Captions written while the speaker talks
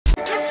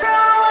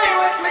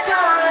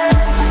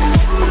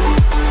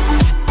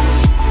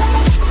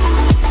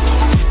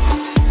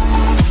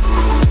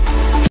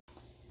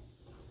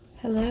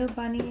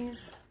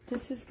bunnies.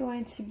 This is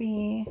going to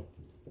be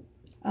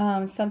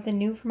something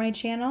new for my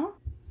channel.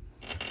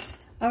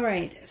 All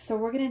right, so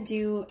we're going to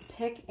do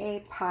pick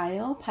a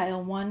pile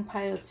 1,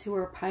 pile 2,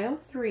 or pile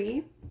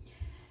 3.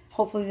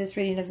 Hopefully this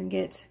reading doesn't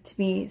get to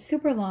be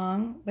super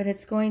long, but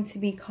it's going to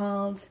be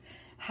called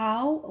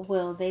How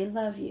Will They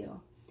Love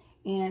You?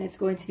 And it's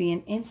going to be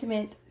an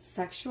intimate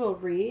sexual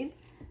read,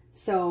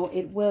 so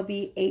it will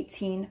be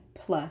 18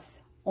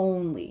 plus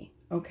only,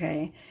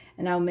 okay?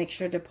 And I'll make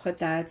sure to put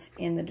that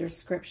in the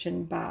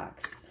description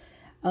box.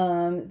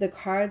 The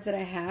cards that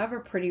I have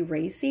are pretty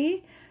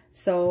racy,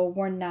 so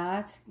we're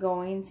not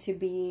going to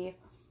be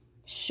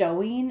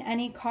showing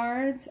any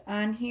cards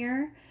on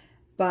here,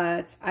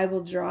 but I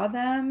will draw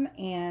them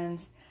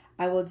and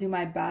I will do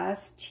my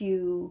best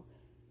to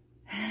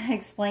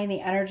explain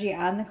the energy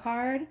on the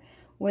card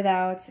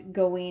without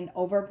going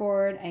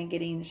overboard and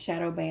getting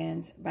shadow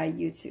banned by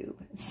YouTube.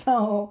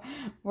 So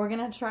we're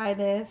going to try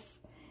this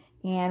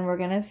and we're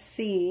going to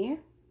see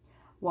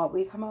what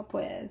we come up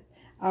with.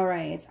 All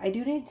right, I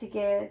do need to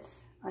get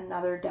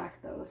another deck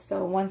though,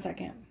 so 1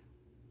 second.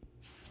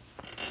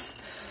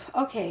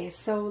 Okay,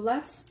 so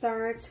let's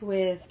start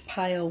with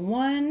pile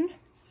 1.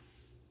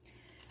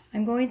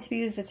 I'm going to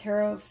use the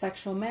Tarot of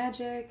Sexual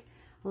Magic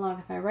along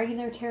with my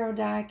regular tarot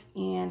deck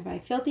and my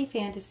Filthy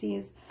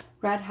Fantasies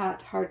Red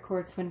Hot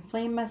Hardcore Twin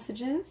Flame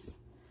messages.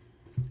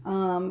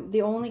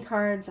 The only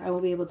cards I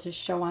will be able to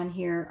show on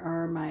here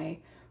are my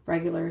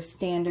regular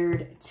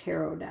standard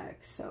tarot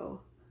deck.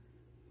 So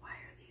why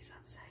are these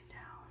upside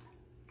down?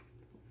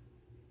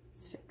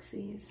 Let's fix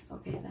these.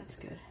 Okay, that's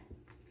good.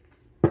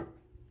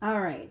 All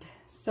right,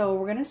 so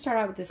we're going to start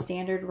out with the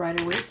standard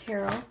Rider-Waite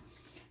Tarot.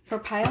 For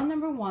pile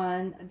number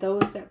 1,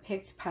 those that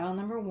picked pile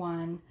number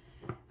 1,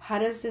 how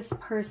does this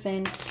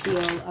person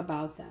feel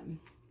about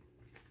them?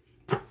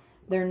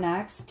 Their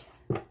next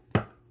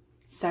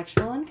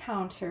sexual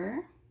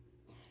encounter.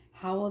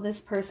 How will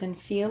this person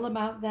feel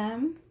about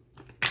them?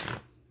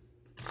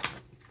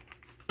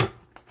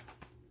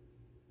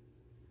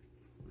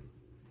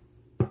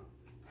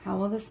 How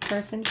will this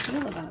person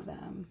feel about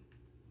them?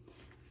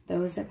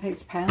 Those that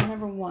picked pile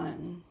number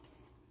 1.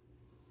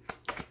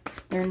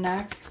 Their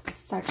next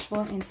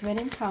sexual intimate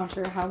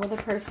encounter. How will the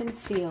person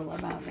feel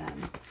about them?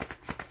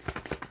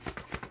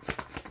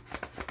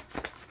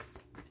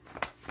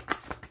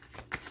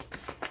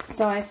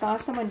 So I saw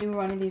someone do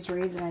one of these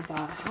reads and I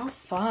thought, how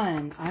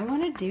fun. I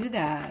want to do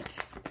that.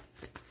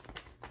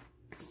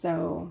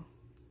 So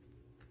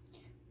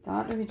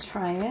thought we would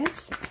try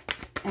it.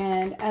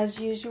 And as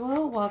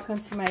usual, welcome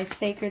to my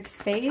sacred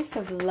space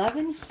of love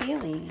and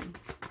healing.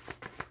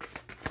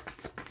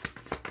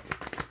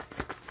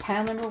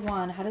 Pile number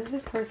 1, how does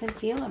this person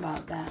feel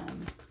about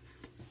them?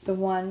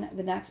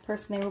 The next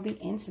person they will be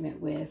intimate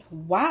with.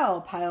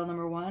 Wow, pile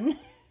number 1.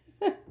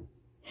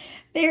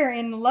 They're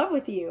in love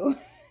with you.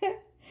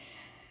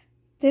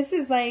 This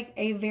is like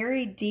a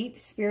very deep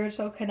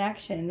spiritual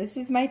connection. This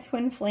is my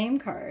twin flame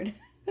card.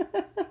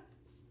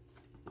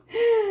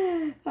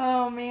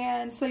 Oh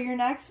man, so your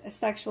next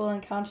sexual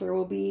encounter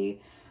will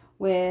be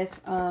with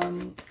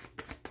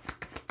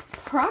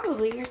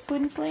probably your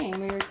twin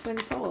flame or your twin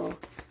soul.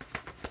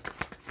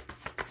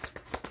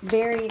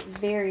 Very,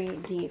 very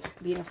deep,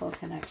 beautiful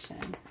connection.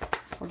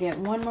 We'll get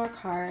one more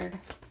card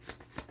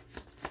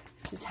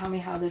to tell me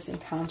how this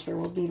encounter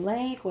will be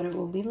like, what it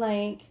will be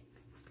like.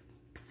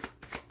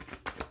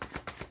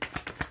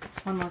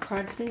 One more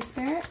card, please,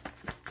 Spirit.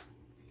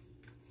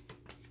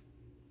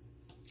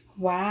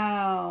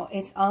 Wow,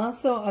 it's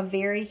also a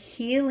very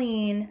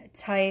healing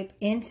type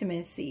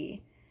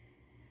intimacy.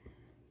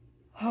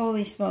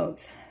 Holy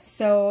smokes.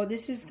 So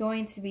this is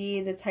going to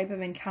be the type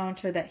of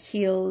encounter that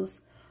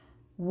heals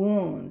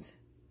wounds,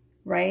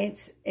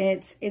 right?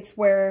 It's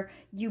where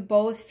you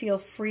both feel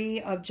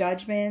free of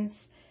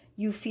judgments.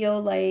 You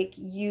feel like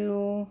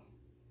you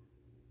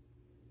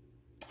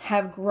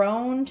have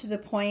grown to the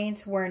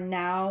point where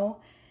now,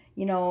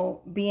 you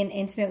know, being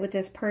intimate with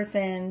this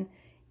person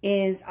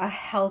is a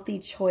healthy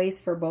choice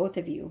for both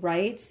of you,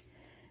 right?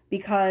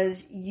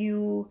 Because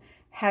you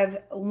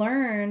have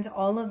learned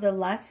all of the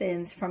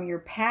lessons from your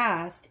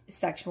past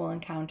sexual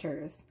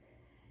encounters.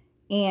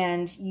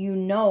 And you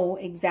know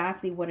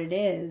exactly what it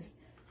is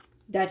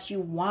that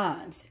you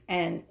want.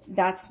 And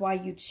that's why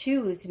you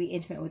choose to be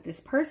intimate with this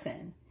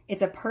person.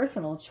 It's a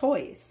personal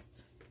choice,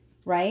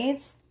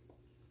 right?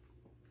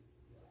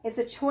 It's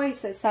a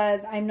choice that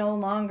says, I'm no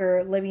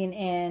longer living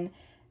in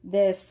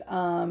this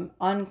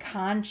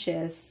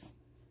unconscious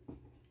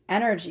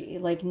energy.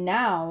 Like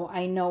now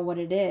I know what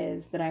it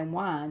is that I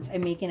want.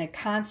 I'm making a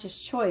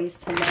conscious choice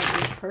to love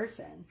this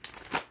person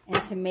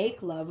and to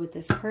make love with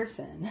this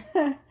person.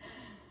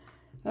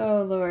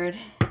 Oh, Lord.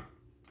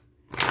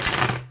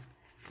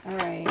 All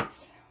right.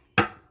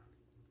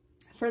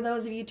 For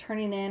those of you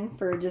turning in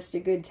for just a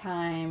good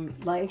time,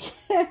 like,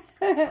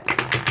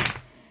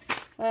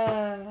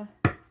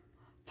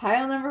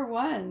 pile number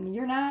 1,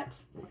 you're not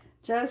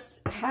just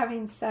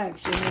having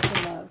sex, you're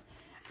making love.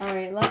 All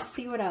right, let's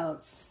see what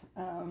else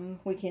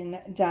we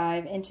can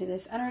dive into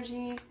this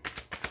energy.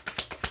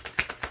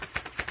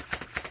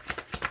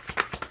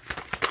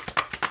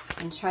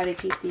 and try to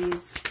keep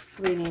these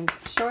readings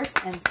short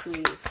and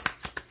sweet.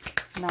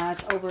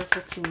 Not over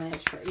 15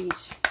 minutes for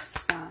each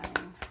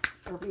sign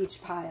or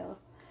each pile.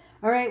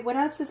 All right, what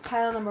else does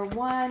pile number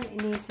 1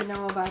 need to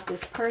know about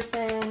this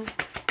person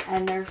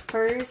and their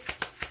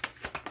first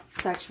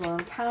sexual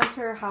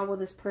encounter? How will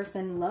this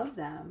person love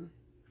them?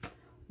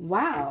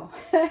 Wow.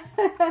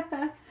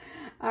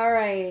 All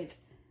right.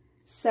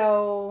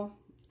 So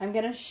I'm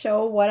going to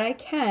show what I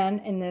can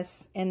in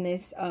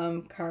these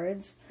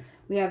cards.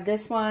 We have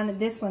this one.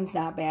 This one's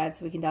not bad,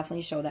 so we can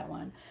definitely show that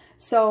one.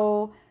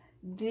 So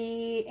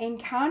the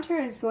encounter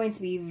is going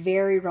to be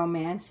very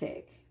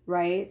romantic,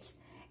 right?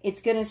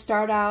 It's going to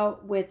start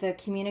out with a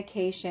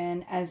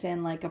communication, as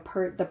in like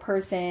the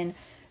person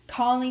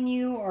calling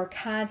you or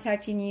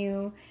contacting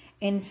you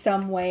in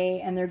some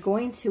way, and they're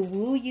going to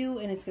woo you,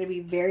 and it's going to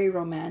be very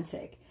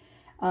romantic.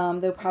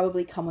 They'll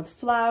probably come with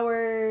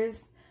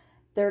flowers.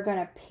 They're going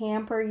to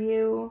pamper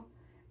you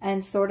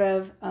and sort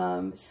of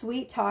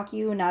sweet talk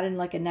you, not in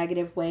like a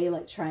negative way,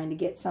 like trying to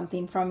get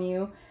something from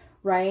you,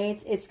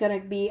 right? It's going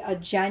to be a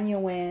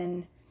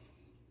genuine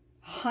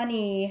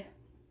honey,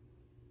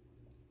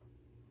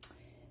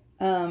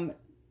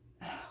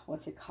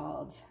 what's it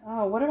called?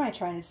 Oh, what am I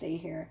trying to say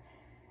here?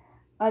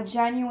 A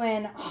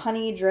genuine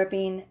honey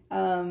dripping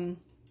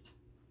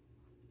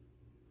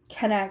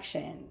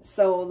connection.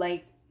 So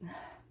like,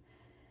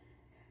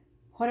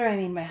 what do I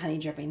mean by honey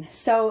dripping?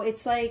 So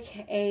it's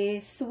like a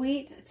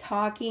sweet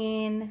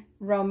talking,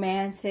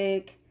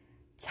 romantic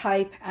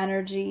type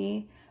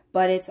energy,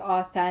 but it's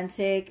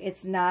authentic.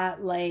 It's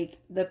not like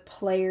the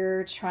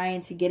player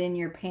trying to get in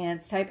your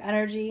pants type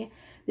energy.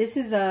 This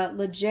is a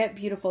legit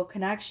beautiful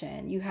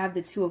connection. You have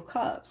the Two of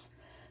Cups.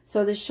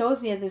 So this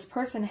shows me that this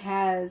person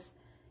has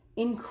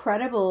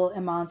incredible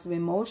amounts of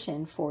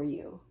emotion for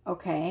you,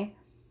 okay?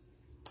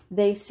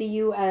 They see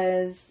you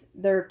as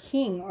their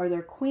king or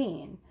their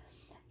queen.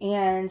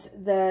 And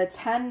the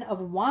 10 of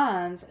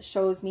Wands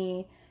shows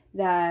me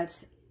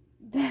that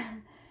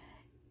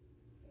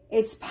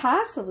it's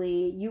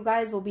possibly you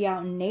guys will be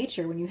out in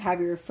nature when you have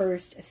your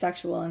first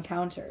sexual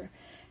encounter.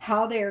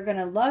 How they're going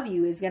to love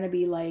you is going to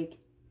be like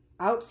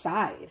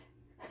outside.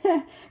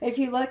 If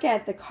you look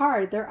at the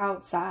card, they're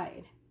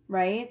outside,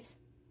 right?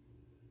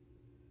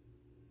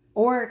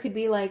 Or it could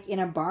be like in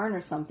a barn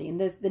or something.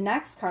 The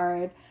next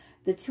card,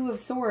 the Two of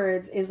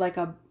Swords, is like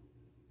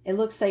it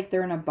looks like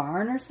they're in a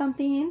barn or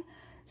something.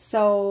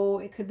 So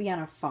it could be on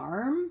a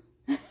farm.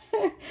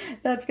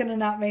 That's going to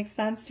not make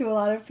sense to a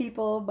lot of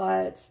people,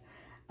 but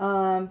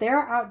they're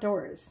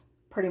outdoors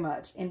pretty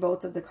much in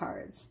both of the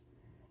cards.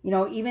 You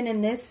know, even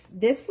in this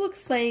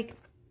looks like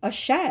a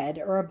shed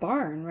or a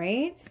barn,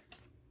 right?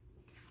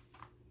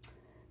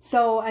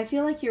 So I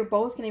feel like you're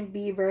both going to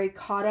be very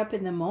caught up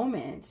in the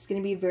moment. It's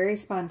going to be very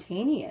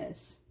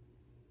spontaneous.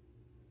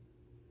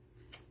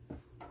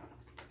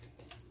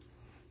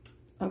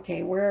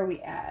 Okay, where are we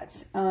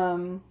at?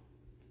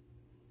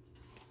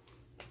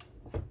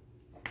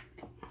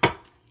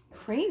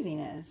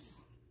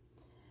 Craziness.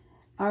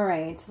 All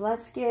right,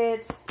 let's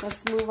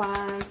move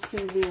on to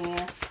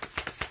the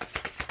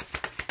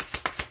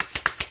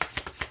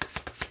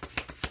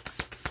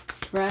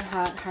red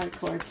hot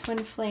hardcore twin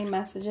flame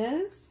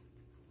messages.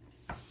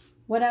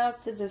 What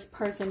else does this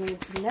person need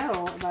to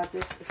know about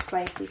this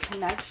spicy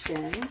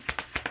connection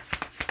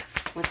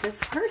with this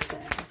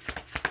person?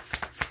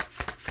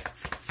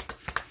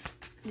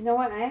 You know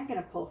what? I am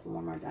going to pull from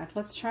one more deck.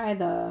 Let's try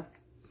the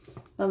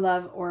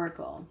Love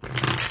Oracle.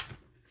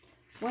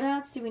 What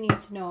else do we need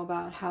to know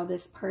about how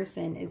this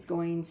person is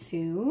going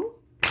to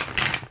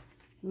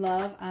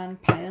love on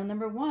pile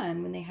number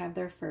 1 when they have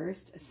their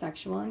first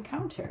sexual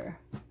encounter?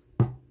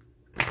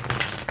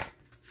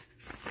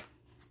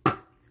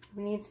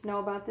 We need to know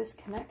about this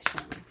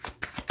connection.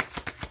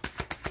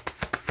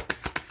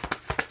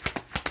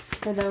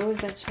 For those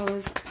that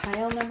chose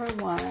pile number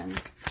 1,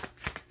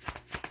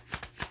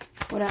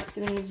 what else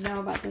do we need to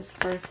know about this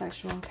first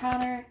sexual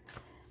encounter?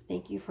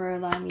 Thank you for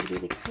allowing me to be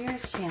the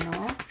Clearest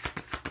channel.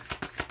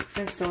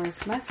 The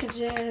source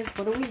messages.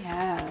 What do we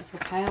have for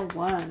pile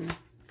 1?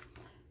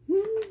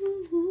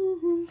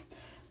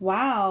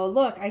 Wow,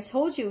 look, I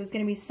told you it was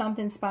going to be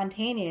something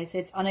spontaneous.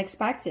 It's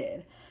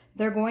unexpected.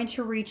 They're going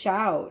to reach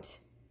out,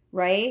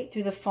 right?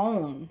 Through the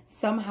phone,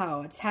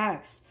 somehow, a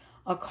text,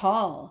 a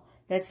call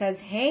that says,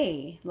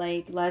 hey,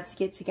 like, let's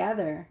get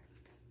together.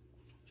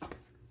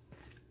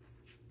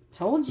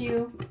 Told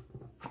you.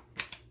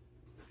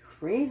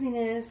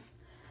 Craziness.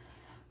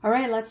 All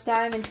right, let's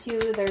dive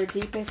into their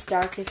deepest,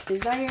 darkest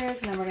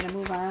desires, and then we're going to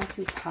move on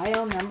to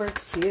pile number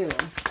 2.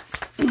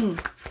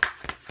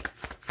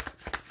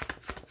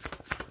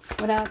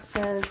 What else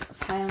does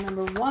pile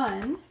number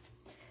 1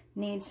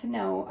 need to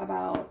know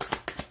about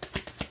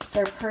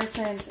their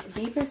person's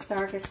deepest,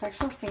 darkest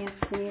sexual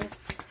fantasies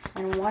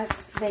and what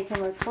they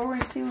can look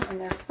forward to in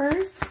their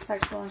first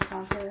sexual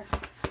encounter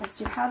as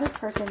to how this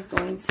person is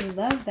going to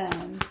love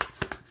them?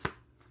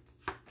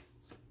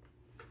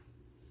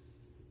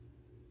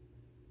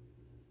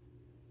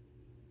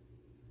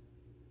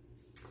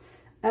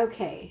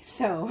 Okay,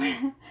 so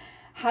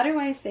how do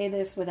I say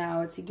this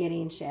without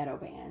getting shadow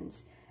banned?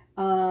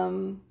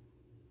 There's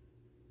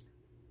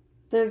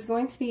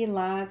going to be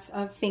lots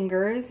of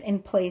fingers in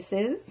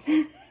places,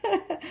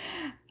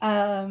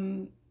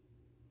 tight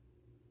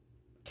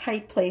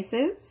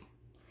places,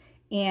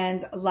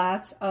 and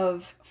lots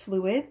of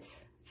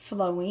fluids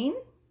flowing.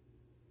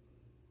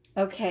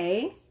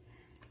 Okay.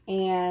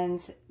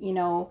 And, you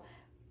know,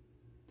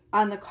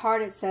 on the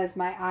card it says,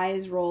 my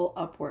eyes roll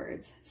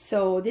upwards.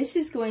 So this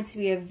is going to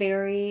be a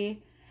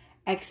very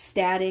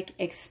ecstatic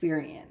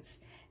experience.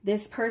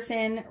 This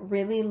person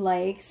really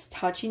likes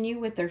touching you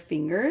with their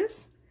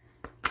fingers.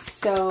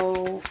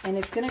 So, and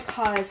it's going to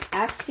cause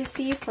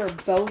ecstasy for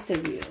both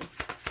of you.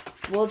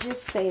 We'll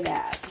just say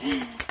that.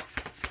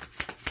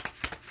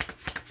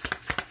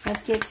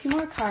 Let's get 2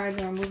 more cards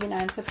and we're moving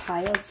on to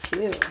pile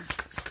 2.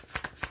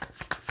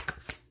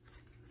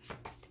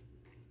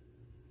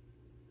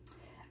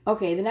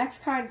 Okay, the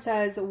next card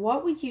says,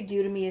 what would you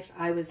do to me if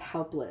I was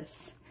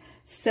helpless?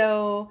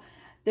 So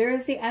there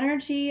is the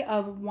energy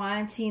of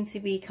wanting to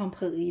be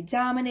completely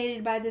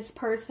dominated by this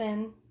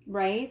person,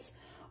 right?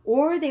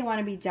 Or they want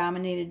to be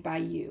dominated by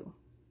you.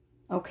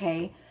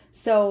 Okay,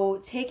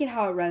 so take it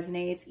how it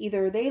resonates.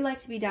 Either they like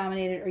to be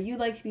dominated or you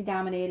like to be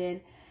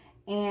dominated.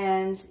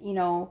 And, you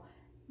know,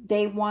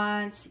 they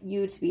want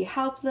you to be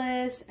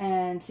helpless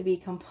and to be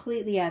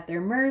completely at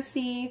their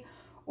mercy.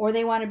 Or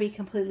they want to be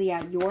completely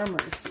at your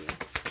mercy.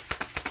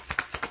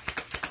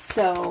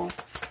 So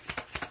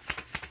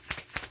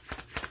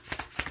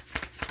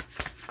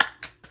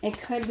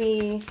it could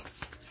be,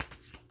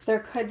 there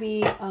could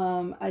be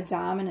a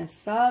dom and a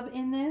sub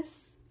in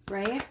this,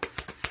 right?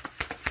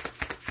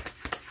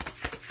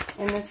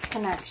 In this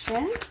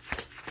connection.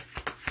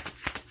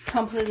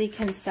 Completely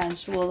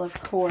consensual, of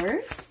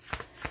course.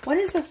 What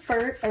is the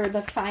first or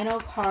the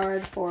final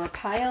card for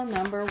pile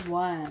number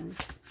 1?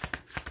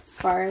 As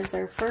far as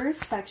their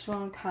first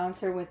sexual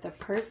encounter with the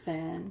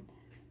person.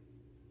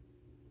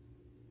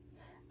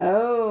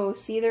 Oh,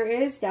 see, there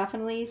is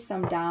definitely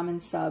some dom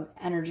and sub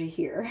energy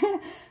here.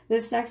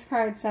 This next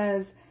card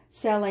says,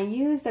 shall I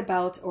use the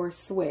belt or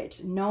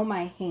switch? No,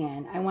 my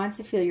hand. I want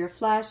to feel your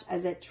flesh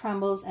as it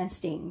trembles and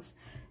stings.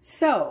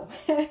 So,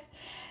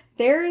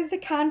 there is the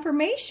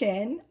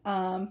confirmation,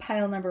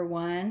 pile number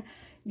 1.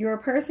 Your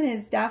person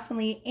is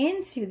definitely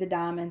into the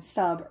dom and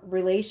sub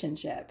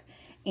relationship.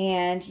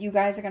 And you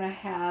guys are going to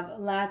have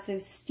lots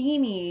of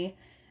steamy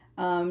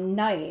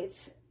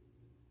nights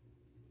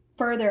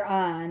further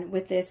on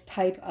with this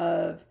type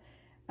of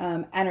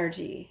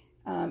energy.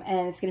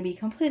 And it's going to be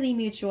completely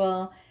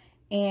mutual.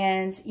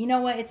 And you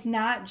know what? It's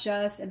not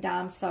just a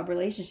dom-sub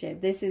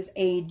relationship. This is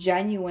a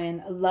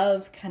genuine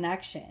love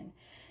connection.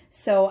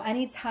 So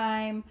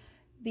anytime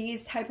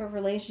these type of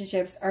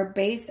relationships are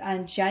based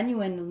on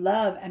genuine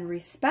love and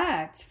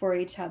respect for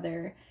each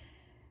other,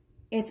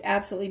 it's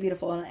absolutely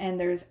beautiful. And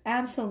there's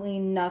absolutely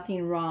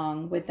nothing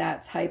wrong with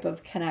that type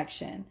of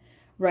connection.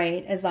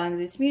 Right? As long as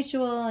it's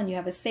mutual and you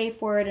have a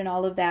safe word and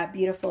all of that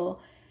beautiful,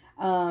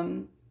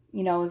 you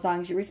know, as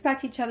long as you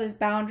respect each other's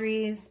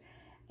boundaries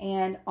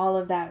and all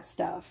of that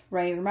stuff,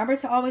 right? Remember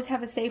to always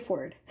have a safe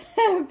word.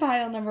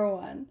 Pile number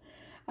 1.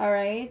 All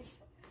right.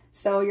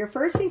 So your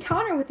first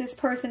encounter with this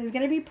person is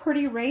going to be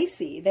pretty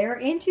racy. They're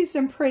into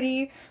some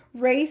pretty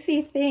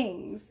racy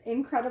things.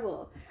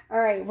 Incredible. All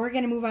right. We're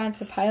going to move on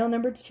to pile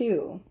number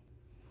 2.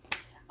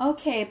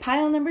 Okay.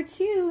 Pile number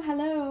 2.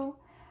 Hello.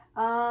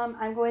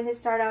 I'm going to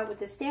start out with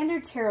the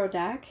standard tarot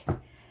deck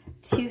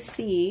to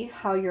see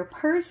how your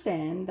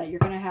person that you're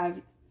going to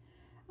have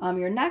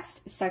your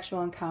next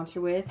sexual encounter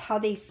with, how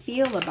they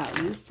feel about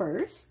you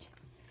first.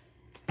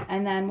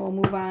 And then we'll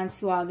move on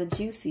to all the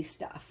juicy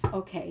stuff.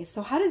 Okay,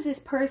 so how does this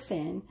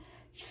person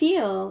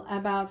feel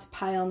about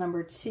pile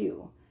number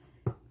 2?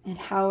 And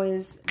how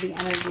is the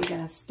energy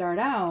going to start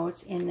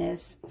out in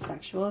this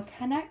sexual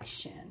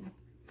connection?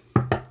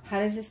 How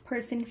does this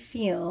person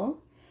feel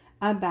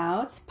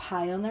about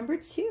pile number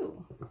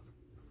 2?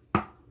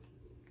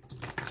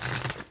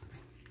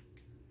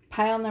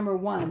 Pile number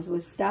 1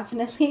 was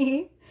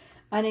definitely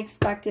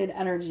unexpected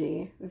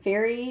energy.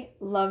 Very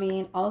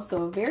loving,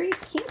 also very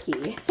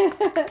kinky.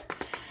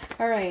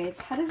 All right,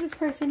 how does this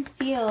person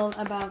feel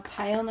about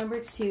pile number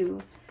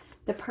 2?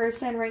 The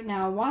person right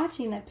now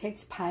watching that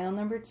picked pile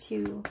number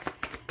 2.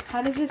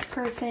 How does this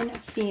person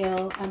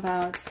feel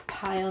about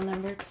pile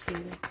number 2?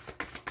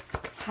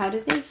 How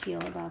do they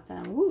feel about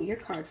them? Ooh, your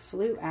card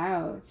flew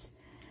out.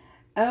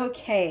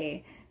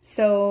 Okay,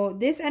 so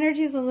this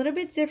energy is a little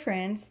bit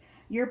different.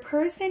 Your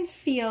person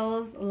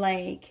feels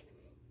like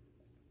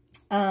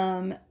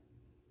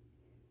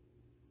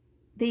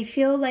they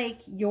feel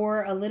like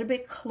you're a little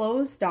bit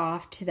closed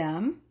off to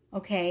them,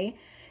 okay?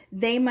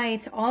 They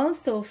might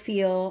also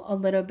feel a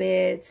little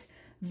bit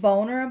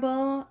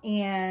vulnerable,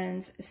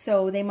 and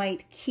so they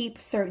might keep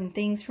certain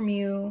things from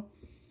you.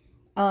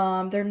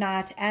 They're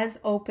not as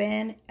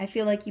open. I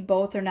feel like you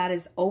both are not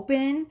as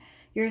open.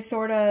 You're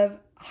sort of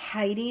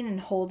hiding and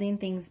holding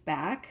things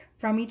back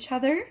from each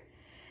other.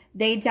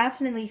 They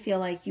definitely feel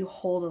like you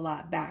hold a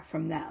lot back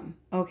from them.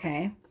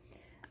 Okay,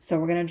 so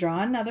we're going to draw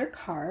another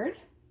card.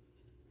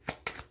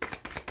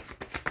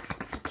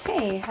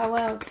 Okay, how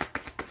else?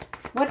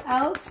 What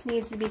else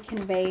needs to be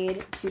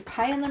conveyed to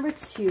pile number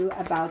 2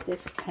 about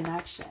this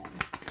connection?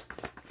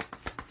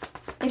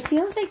 It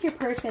feels like your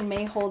person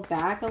may hold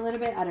back a little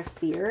bit out of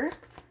fear,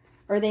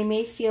 or they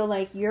may feel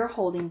like you're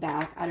holding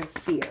back out of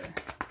fear.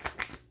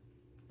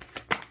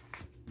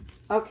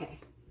 Okay.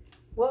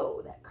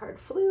 Whoa, that card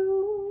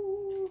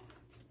flew.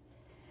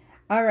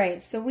 All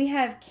right, so we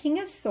have King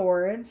of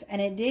Swords,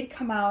 and it did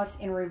come out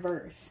in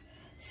reverse.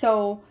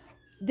 So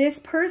this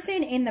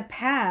person in the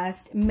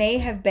past may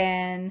have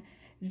been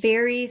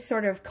very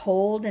sort of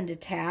cold and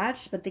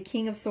detached, but the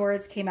King of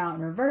Swords came out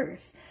in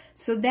reverse.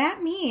 So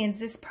that means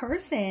this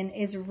person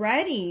is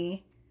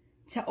ready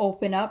to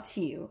open up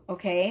to you,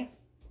 okay?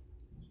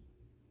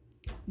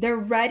 They're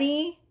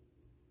ready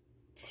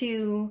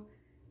to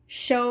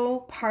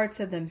show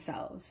parts of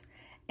themselves.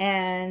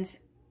 And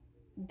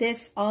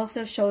this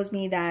also shows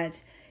me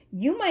that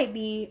you might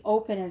be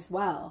open as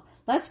well.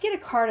 Let's get a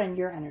card on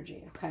your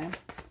energy, okay?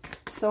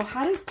 So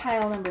how does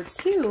pile number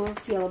 2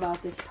 feel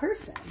about this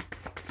person?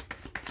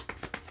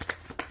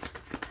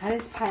 How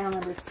does pile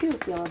number 2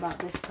 feel about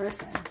this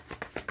person?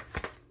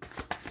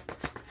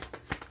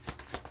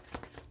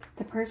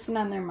 The person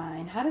on their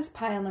mind. How does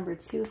pile number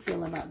 2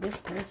 feel about this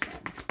person?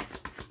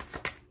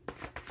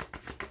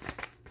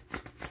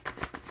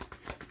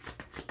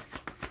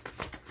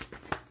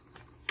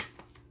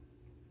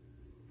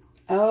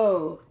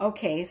 Oh,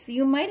 okay. So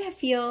you might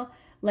feel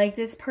like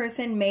this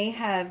person may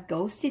have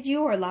ghosted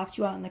you or left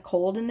you out in the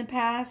cold in the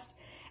past.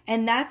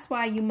 And that's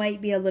why you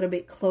might be a little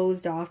bit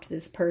closed off to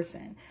this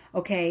person,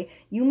 okay?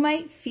 You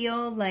might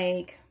feel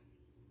like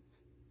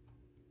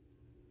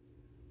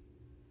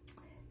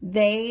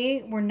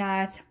they were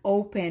not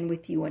open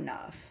with you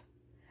enough.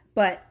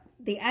 But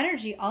the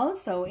energy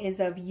also is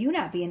of you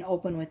not being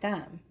open with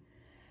them.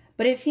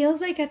 But it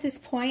feels like at this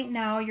point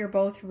now you're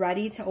both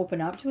ready to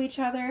open up to each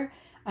other.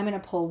 I'm going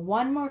to pull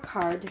one more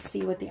card to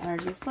see what the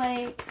energy is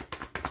like.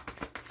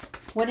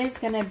 What is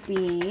going to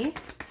be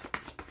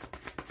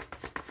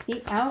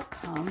the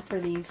outcome for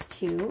these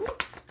two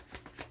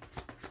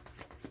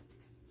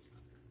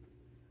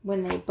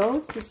when they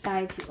both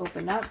decide to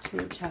open up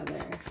to each other?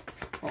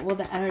 What will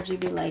the energy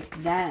be like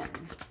then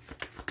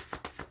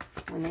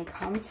when they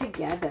come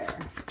together?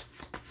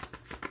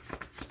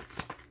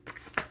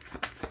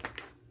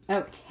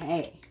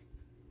 Okay.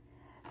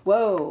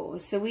 Whoa.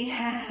 So we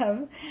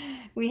have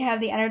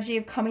the energy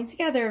of coming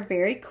together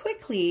very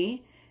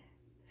quickly.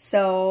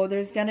 So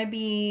there's going to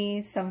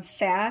be some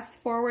fast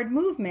forward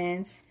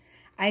movement.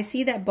 I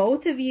see that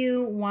both of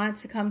you want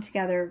to come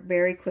together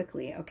very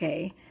quickly,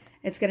 okay?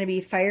 It's going to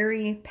be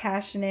fiery,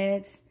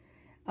 passionate.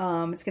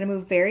 It's going to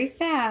move very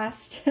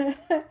fast.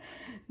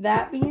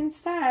 That being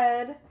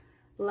said,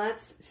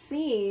 let's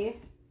see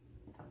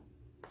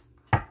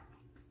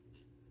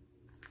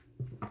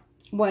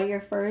what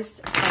your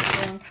first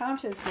sexual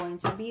encounter is going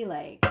to be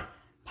like.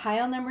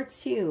 Pile number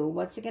 2,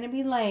 what's it going to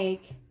be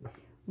like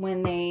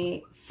when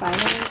they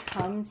finally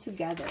come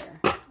together,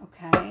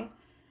 okay?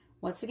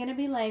 What's it going to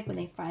be like when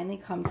they finally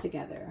come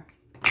together?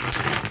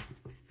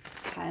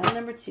 Pile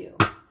number 2.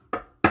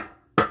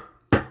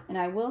 And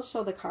I will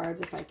show the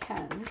cards if I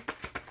can.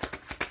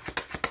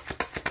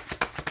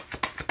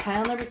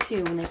 Pile number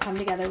 2, when they come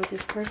together with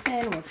this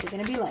person, what's it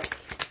going to be like?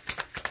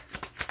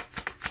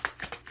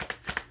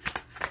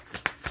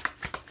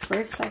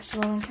 First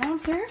sexual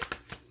encounter.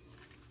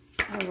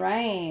 All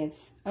right.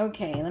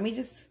 Okay, let me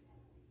just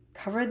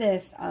cover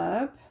this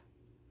up.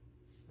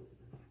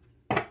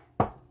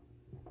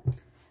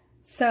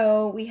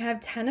 So we have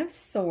 10 of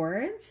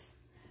Swords.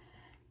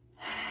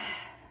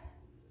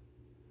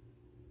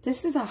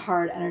 This is a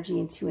hard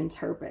energy to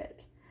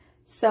interpret.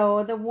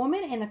 So the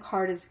woman in the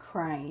card is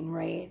crying,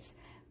 right?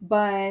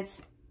 But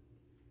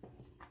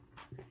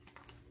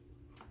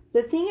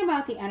the thing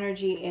about the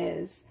energy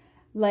is,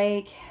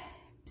 like,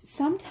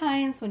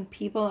 sometimes when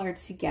people are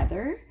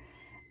together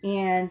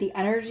and the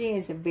energy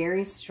is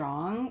very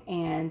strong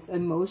and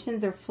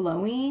emotions are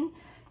flowing,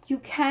 you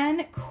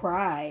can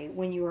cry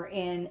when you are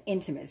in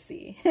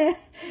intimacy.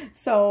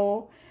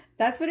 So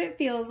that's what it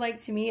feels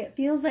like to me. It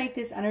feels like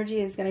this energy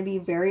is going to be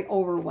very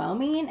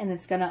overwhelming and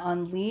it's going to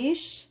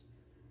unleash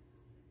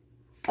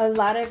a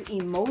lot of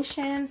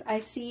emotions. I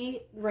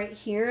see right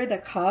here the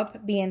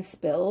cup being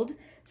spilled.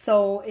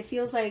 So it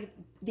feels like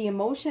the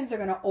emotions are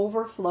going to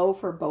overflow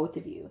for both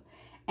of you.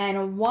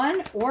 And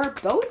one or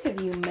both of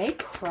you may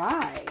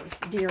cry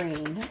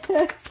during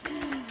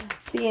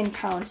the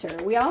encounter.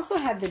 We also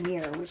have the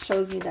mirror, which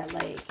shows me that,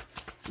 like,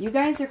 you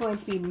guys are going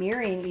to be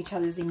mirroring each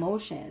other's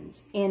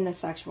emotions in the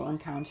sexual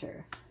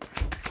encounter.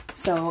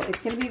 So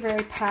it's going to be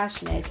very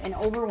passionate and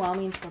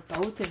overwhelming for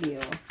both of you.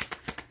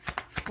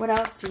 What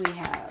else do we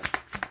have?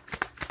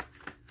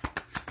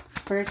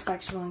 First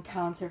sexual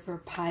encounter for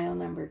pile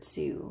number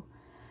 2.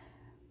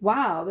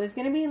 Wow, there's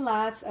going to be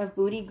lots of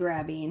booty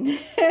grabbing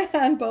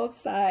on both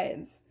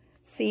sides.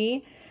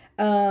 See?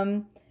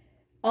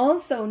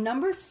 Also,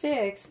 number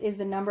 6 is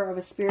the number of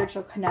a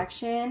spiritual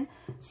connection.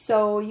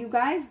 So you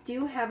guys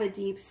do have a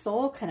deep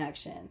soul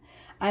connection.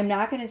 I'm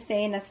not going to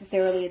say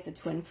necessarily it's a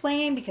twin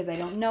flame because I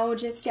don't know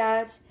just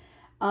yet.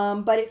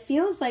 But it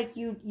feels like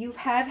you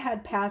have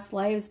had past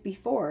lives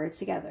before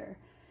together.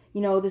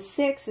 You know, the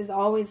 6 is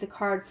always the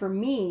card for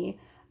me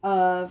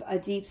of a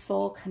deep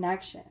soul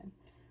connection,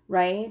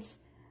 right?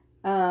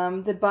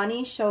 The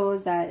bunny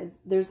shows that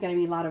there's going to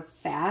be a lot of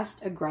fast,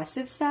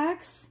 aggressive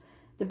sex.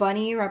 The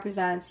bunny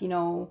represents, you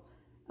know,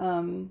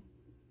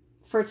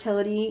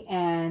 fertility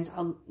and,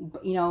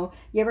 you know,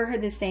 you ever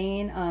heard the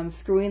saying,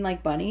 screwing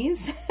like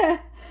bunnies?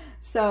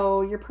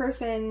 So your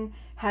person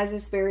has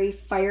this very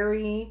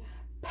fiery,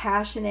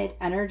 passionate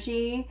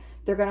energy.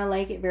 They're going to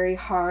like it very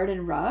hard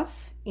and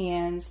rough.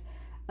 And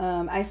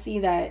I see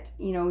that,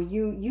 you know,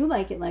 you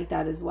like it like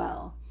that as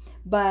well.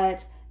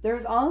 But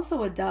there's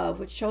also a dove,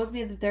 which shows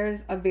me that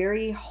there's a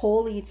very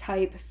holy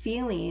type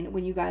feeling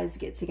when you guys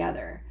get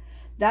together.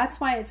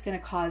 That's why it's going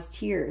to cause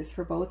tears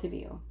for both of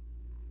you.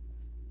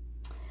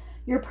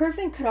 Your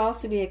person could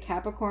also be a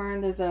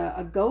Capricorn. There's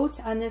a goat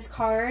on this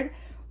card,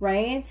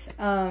 right?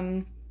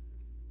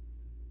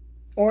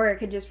 Or it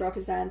could just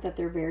represent that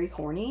they're very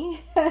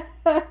horny.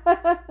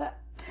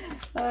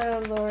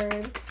 Oh,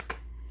 Lord.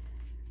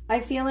 I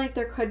feel like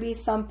there could be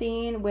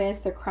something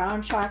with the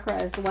crown chakra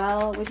as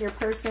well with your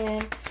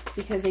person,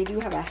 because they do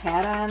have a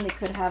hat on. They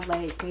could have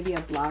like maybe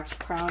a blocked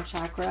crown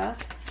chakra.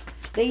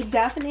 They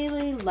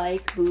definitely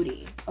like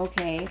booty,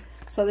 okay?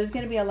 So there's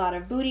going to be a lot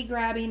of booty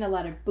grabbing, a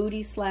lot of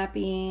booty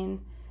slapping.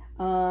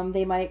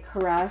 They might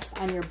caress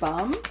on your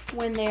bum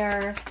when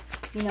they're,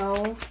 you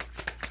know,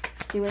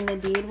 doing the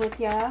deed with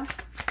ya.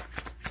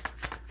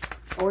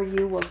 Or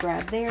you will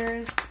grab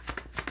theirs.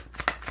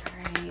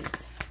 All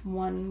right,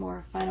 one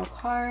more final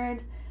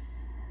card.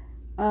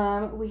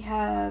 We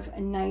have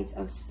a Knight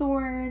of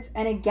Swords.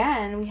 And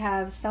again, we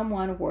have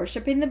someone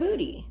worshiping the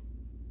booty.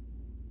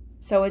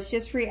 So it's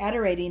just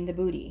reiterating the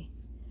booty.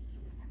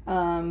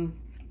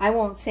 I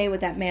won't say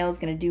what that male is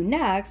going to do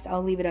next.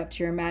 I'll leave it up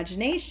to your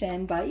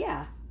imagination. But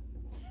yeah.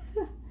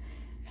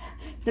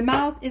 The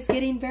mouth is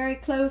getting very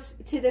close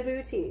to the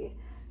booty.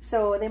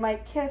 So they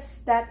might kiss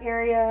that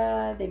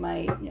area. They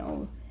might, you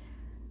know,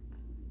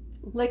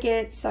 lick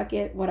it, suck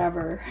it,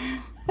 whatever.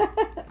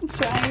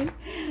 Trying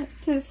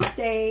to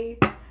stay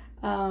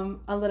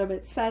a little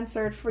bit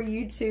censored for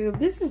YouTube.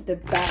 This is the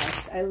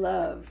best. I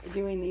love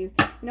doing these.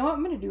 You know what?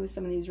 I'm going to do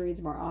some of these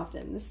reads more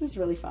often. This is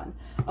really fun.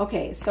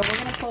 Okay, so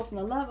we're going to pull from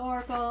the Love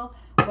Oracle.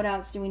 What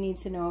else do we need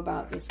to know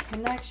about this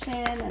connection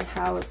and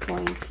how it's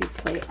going to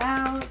play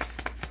out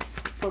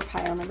for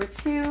pile number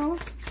 2?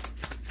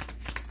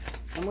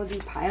 And we'll do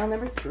pile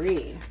number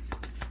 3.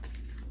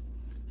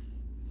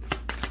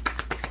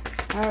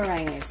 All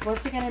right, so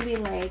what's it going to be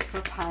like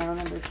for pile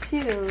number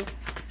 2?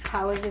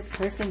 How is this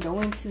person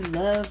going to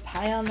love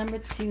pile number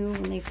 2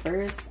 when they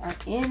first are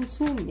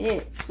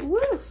intimate?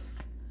 Woof!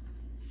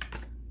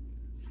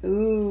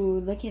 Ooh,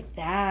 look at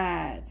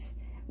that.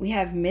 We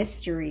have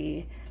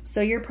mystery. So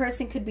your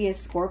person could be a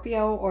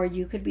Scorpio or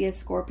you could be a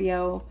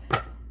Scorpio.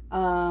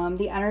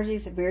 The energy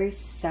is very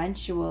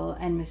sensual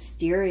and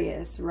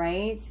mysterious,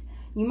 right?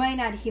 You might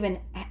not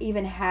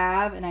even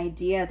have an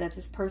idea that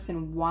this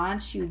person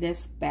wants you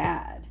this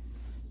bad,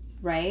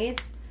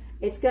 right?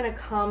 It's going to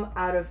come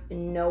out of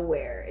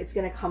nowhere. It's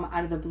going to come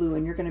out of the blue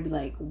and you're going to be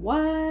like,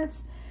 what?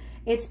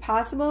 It's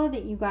possible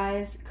that you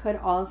guys could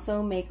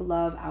also make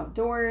love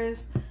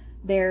outdoors.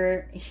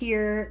 They're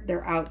here.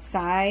 They're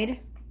outside.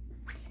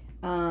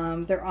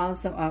 They're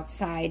also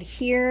outside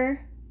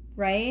here,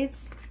 right?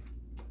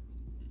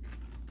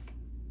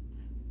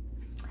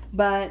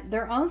 But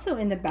they're also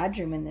in the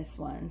bedroom in this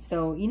one.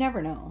 So you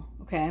never know,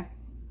 okay?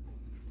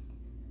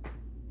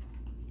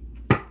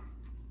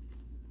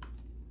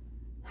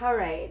 All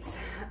right.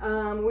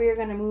 We're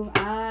going to move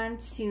on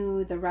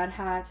to the Red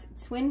Hot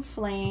Twin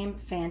Flame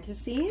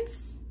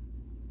Fantasies.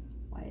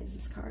 Why is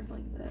this card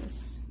like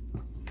this?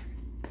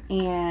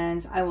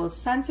 And I will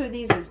censor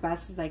these as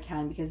best as I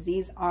can because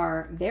these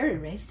are very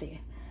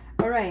racy.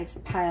 All right,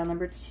 pile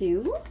number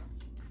 2.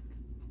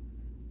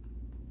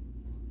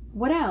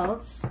 What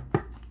else?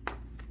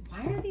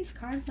 Why are these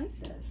cards like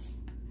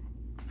this?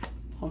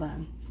 Hold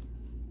on.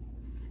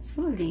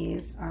 Some of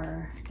these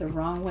are the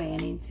wrong way. I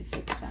need to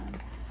fix them.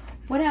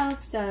 What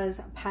else does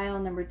pile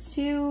number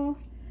 2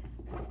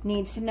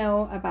 need to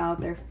know about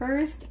their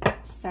first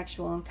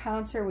sexual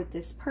encounter with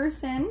this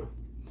person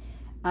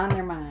on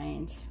their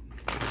mind?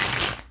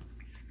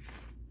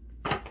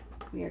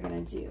 We are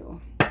going to do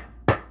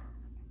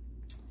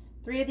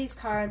 3 of these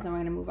cards, and we're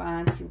going to move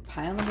on to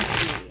pile number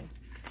 3.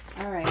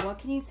 All right, what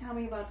can you tell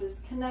me about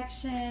this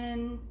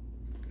connection?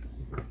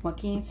 What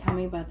can you tell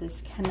me about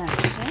this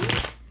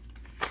connection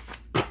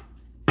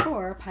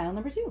for pile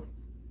number 2?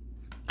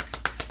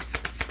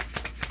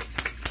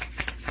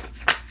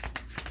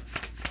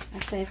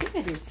 Actually, I think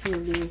I did 2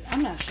 of these.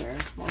 I'm not sure.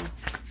 Well,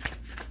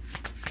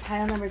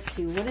 pile number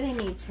 2, what do they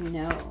need to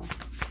know?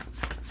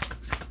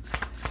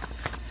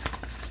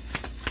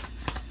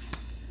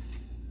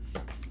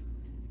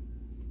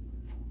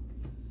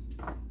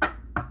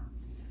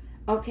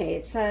 Okay,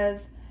 it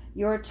says,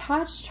 your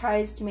touch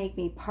tries to make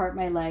me part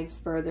my legs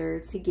further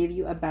to give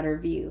you a better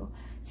view.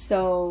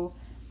 So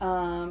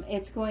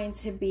it's going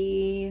to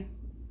be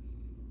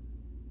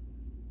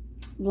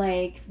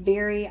like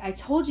very, I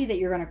told you that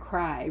you're going to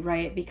cry,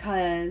 right?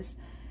 Because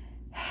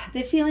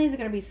the feelings are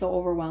going to be so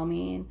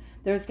overwhelming.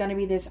 There's going to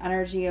be this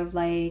energy of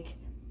like,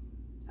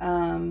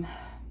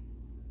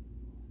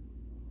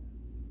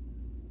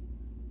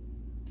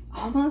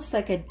 almost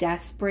like a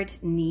desperate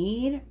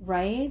need,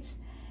 right?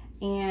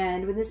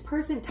 And when this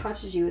person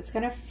touches you, it's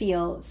going to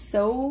feel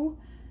so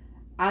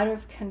out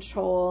of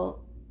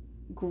control,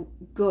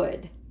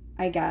 good,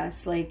 I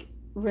guess, like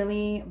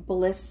really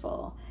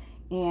blissful.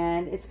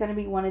 And it's going to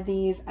be one of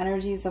these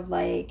energies of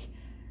like,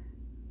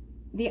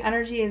 the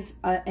energy is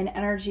an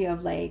energy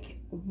of like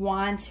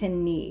want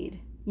and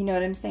need. You know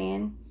what I'm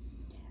saying?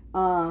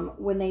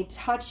 When they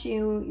touch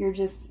you, you're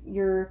just,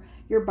 your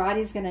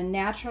body's going to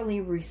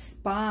naturally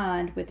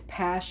respond with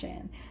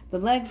passion. The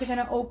legs are going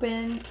to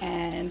open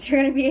and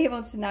you're going to be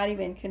able to not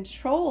even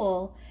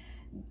control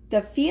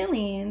the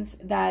feelings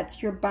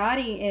that your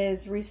body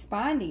is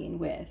responding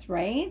with,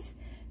 right?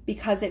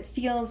 Because it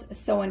feels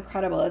so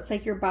incredible. It's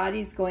like your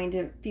body's going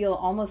to feel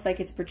almost like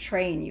it's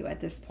betraying you at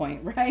this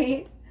point,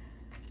 right?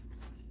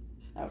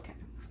 Okay.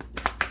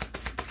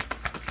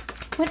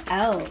 What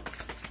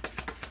else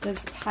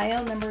does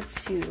pile number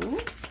 2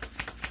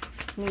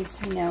 need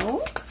to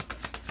know?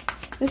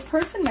 This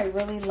person might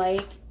really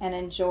like and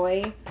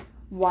enjoy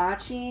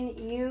watching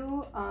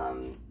you,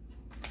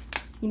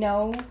 you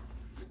know,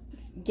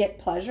 get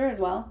pleasure as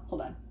well.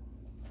 Hold on.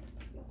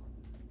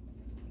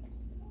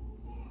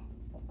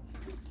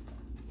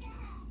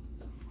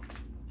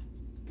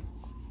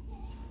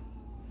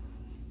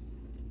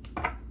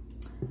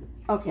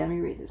 Okay, let me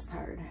read this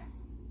card.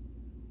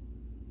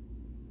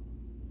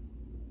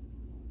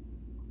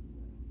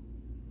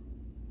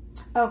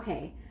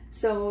 Okay,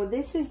 so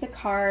this is the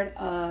card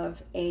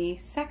of a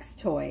sex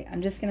toy.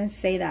 I'm just going to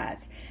say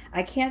that.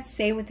 I can't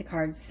say what the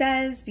card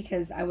says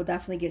because I will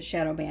definitely get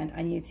shadow banned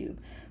on YouTube.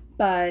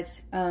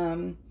 But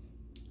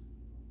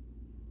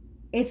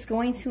it's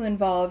going to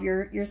involve,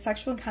 your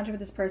sexual encounter with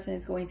this person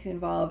is going to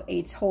involve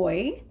a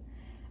toy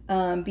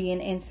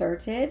being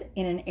inserted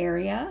in an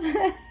area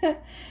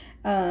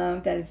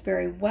that is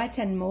very wet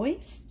and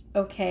moist,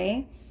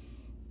 okay?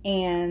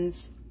 And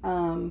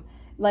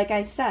like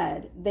I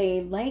said,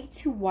 they like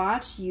to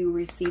watch you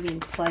receiving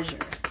pleasure.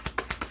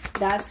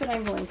 That's what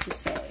I'm going to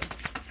say.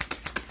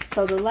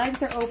 So the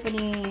legs are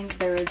opening,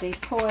 there is a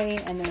toy,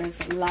 and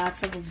there's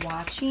lots of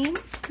watching.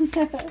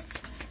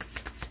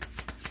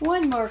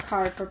 One more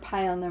card for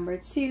pile number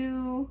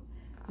 2.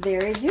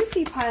 Very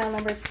juicy pile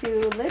number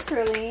 2,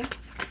 literally.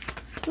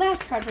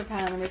 Last card for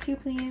pile number 2,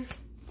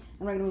 please.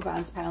 And we're going to move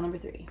on to pile number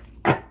 3.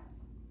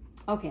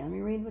 Okay, let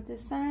me read what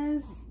this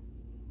says.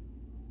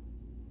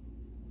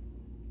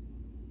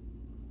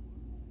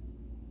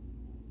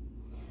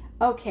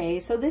 Okay,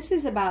 so this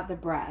is about the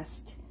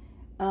breast.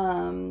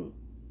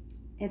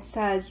 It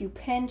says, you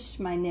pinch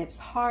my nips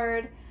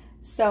hard.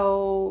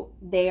 So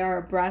they are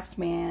a breast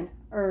man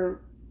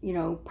or, you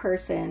know,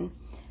 person,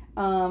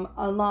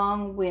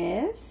 along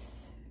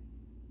with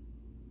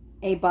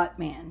a butt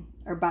man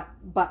or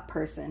butt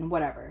person,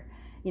 whatever.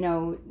 You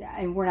know,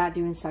 and we're not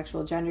doing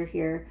sexual gender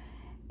here.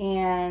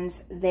 And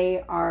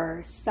they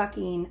are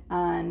sucking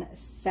on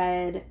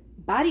said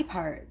body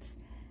parts.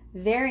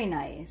 Very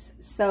nice.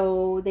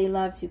 So they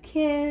love to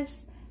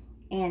kiss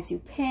and to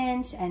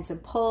pinch and to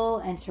pull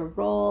and to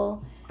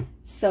roll.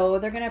 So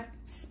they're going to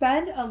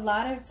spend a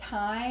lot of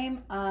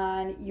time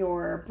on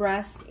your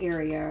breast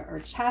area or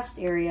chest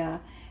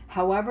area,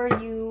 however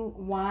you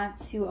want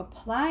to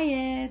apply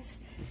it.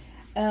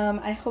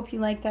 I hope you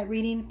like that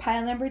reading.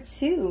 Pile number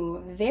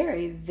 2.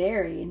 Very,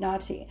 very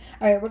naughty.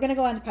 All right, we're going to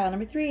go on to pile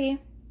number 3.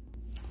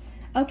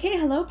 Okay,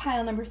 hello,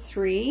 pile number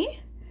 3.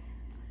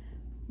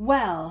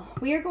 Well,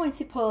 we are going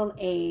to pull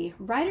a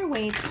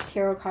Rider-Waite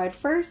tarot card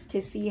first to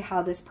see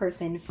how this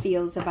person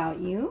feels about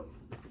you.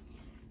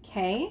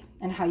 Okay,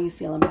 and how you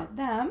feel about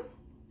them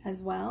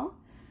as well.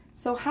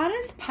 So how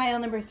does pile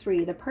number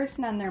 3, the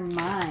person on their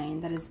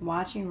mind that is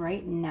watching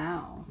right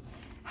now,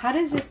 how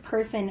does this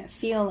person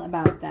feel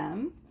about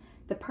them?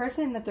 The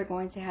person that they're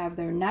going to have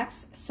their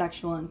next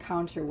sexual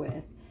encounter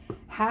with.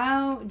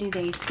 How do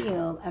they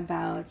feel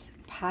about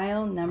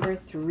pile number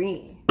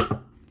 3?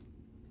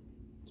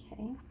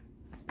 Okay.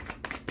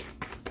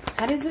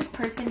 How does this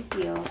person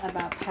feel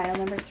about pile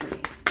number 3?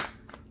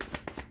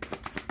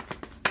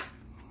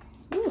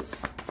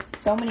 Oof.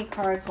 So many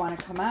cards want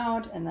to come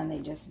out and then they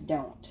just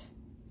don't.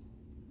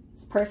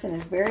 This person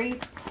is very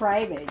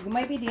private. You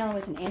might be dealing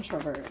with an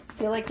introvert. I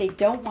feel like they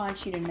don't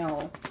want you to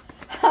know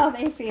how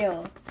they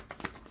feel.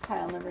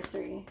 Pile number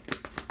 3.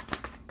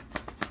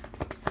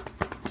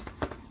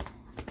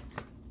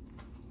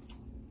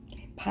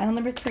 Okay, pile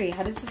number 3.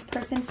 How does this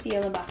person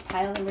feel about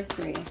pile number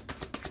 3?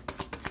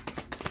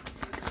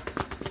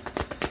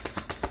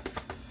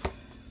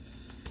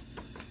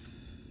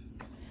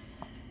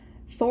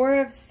 Four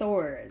of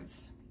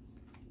Swords.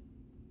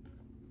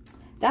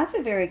 That's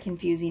a very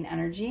confusing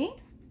energy.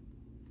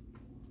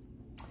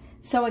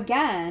 So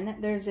again,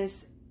 there's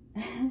this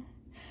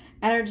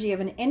energy of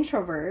an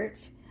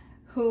introvert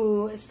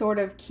who sort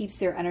of keeps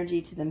their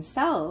energy to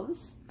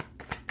themselves.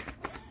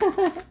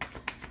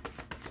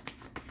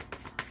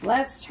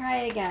 Let's try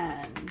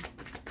again.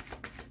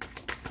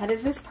 How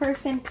does this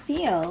person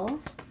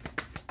feel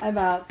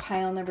about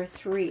pile number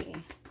 3?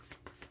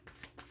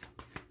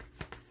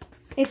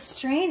 It's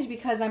strange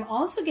because I'm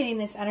also getting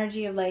this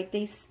energy of like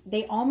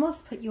they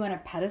almost put you on a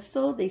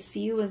pedestal. They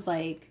see you as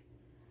like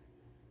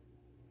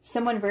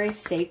someone very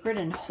sacred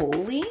and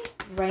holy,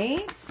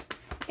 right?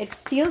 It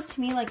feels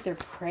to me like they're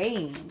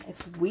praying.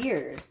 It's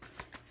weird.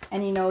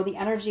 And you know, the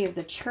energy of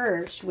the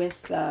church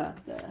with the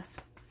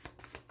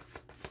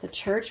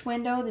church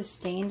window, the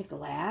stained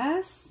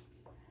glass.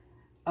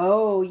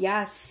 Oh,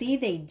 yeah, see,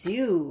 they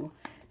do.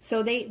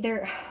 So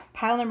they're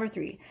pile number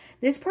 3.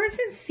 This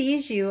person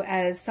sees you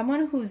as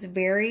someone who's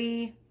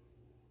very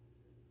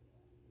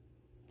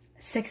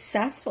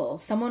successful,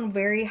 someone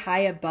very high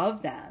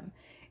above them.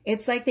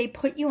 It's like they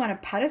put you on a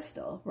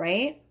pedestal,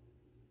 right?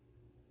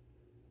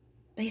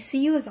 They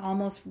see you as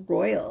almost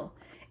royal.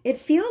 It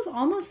feels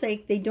almost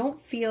like they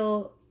don't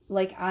feel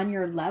like on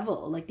your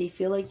level. Like they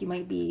feel like you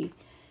might be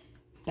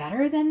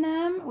better than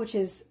them, which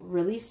is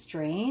really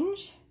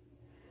strange.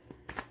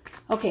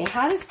 Okay,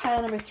 how does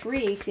pile number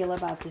 3 feel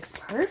about this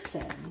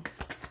person?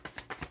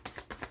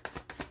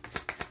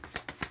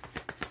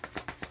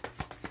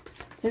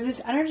 There's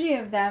this energy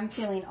of them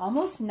feeling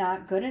almost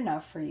not good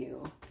enough for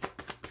you.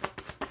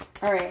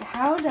 All right,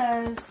 how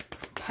does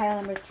pile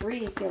number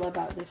 3 feel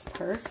about this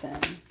person?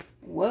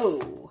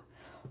 Whoa.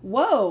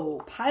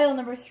 Whoa, pile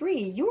number 3,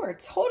 you are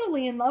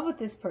totally in love with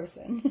this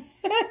person.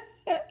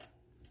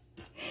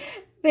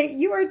 That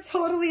you are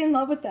totally in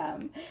love with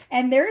them.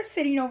 And they're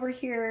sitting over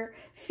here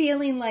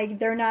feeling like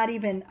they're not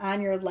even on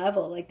your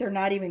level, like they're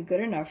not even good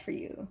enough for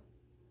you,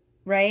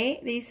 right?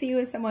 They see you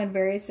as someone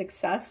very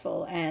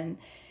successful and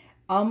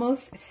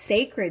almost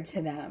sacred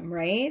to them,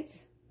 right?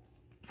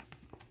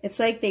 It's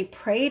like they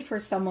prayed for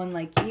someone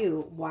like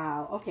you.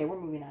 Wow. Okay, we're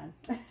moving on.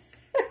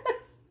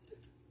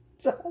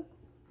 So,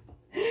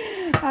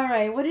 all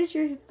right, what is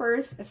your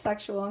first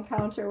sexual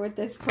encounter with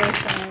this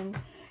person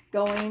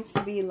going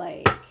to be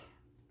like?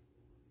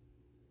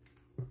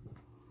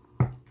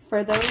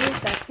 For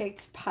those that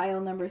picked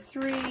pile number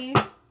 3,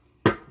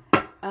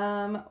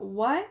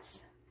 what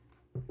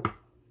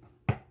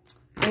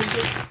is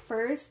this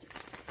first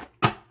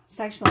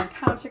sexual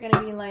encounter going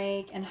to be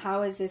like? And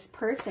how is this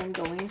person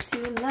going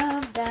to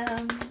love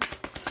them?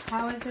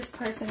 How is this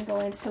person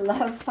going to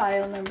love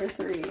pile number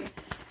 3?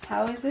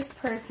 How is this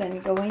person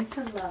going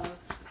to love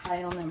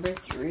pile number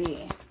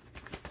 3?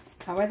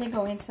 How are they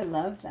going to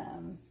love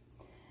them?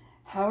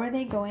 How are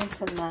they going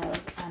to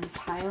love on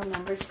pile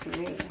number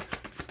 3?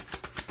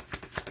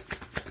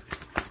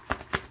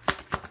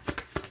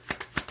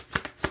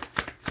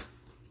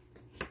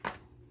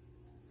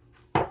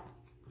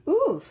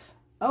 Oof.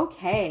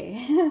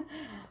 Okay.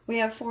 We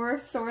have 4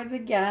 of Swords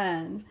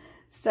again.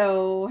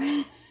 So,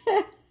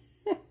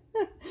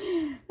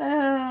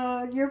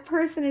 your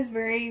person is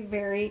very,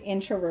 very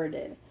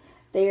introverted.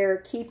 They're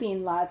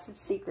keeping lots of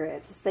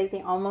secrets. It's like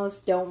they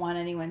almost don't want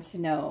anyone to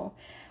know.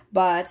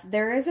 But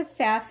there is a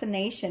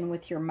fascination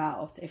with your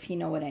mouth, if you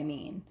know what I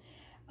mean.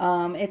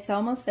 It's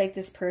almost like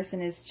this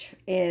person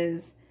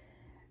is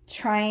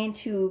trying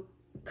to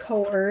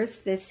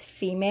coerce this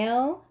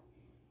female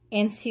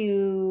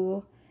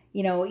into,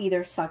 you know,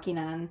 either sucking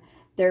on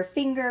their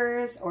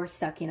fingers or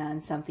sucking on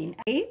something,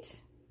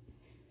 right?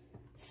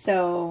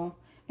 So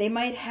they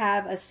might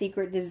have a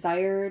secret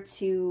desire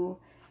to,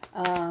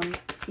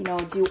 you know,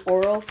 do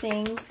oral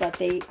things, but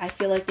I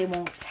feel like they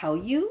won't tell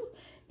you.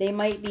 They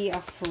might be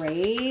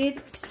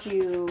afraid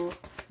to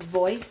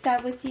voice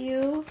that with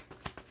you,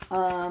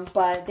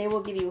 but they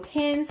will give you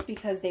hints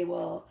because they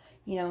will,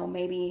 you know,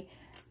 maybe,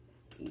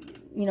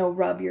 you know,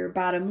 rub your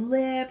bottom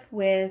lip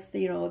with,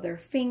 you know, their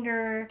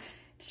finger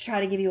to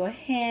try to give you a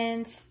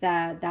hint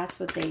that that's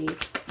what they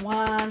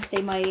want.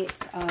 They might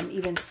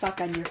even suck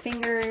on your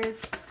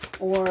fingers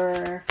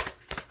or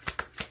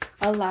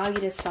allow you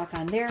to suck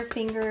on their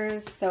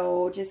fingers.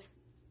 So just,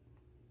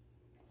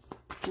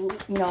 you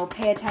know,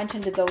 pay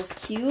attention to those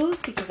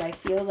cues, because I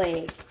feel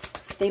like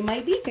they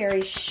might be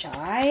very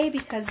shy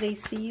because they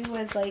see you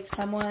as like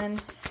someone,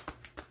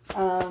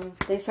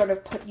 they sort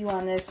of put you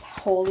on this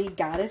holy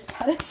goddess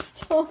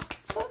pedestal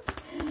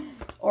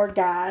or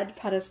God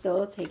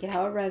pedestal, take it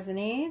how it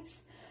resonates.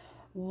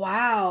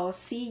 Wow.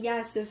 See,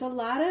 yes, there's a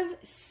lot of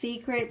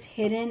secret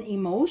hidden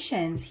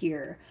emotions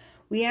here.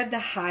 We have the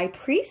High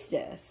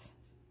Priestess.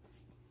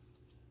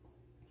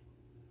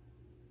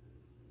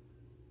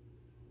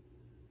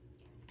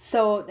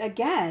 So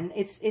again,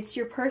 it's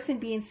your person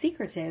being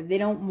secretive. They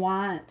don't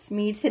want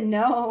me to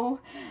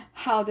know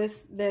how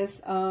this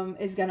is going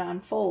to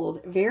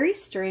unfold. Very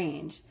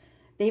strange.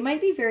 They might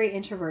be very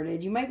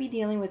introverted. You might be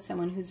dealing with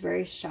someone who's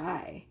very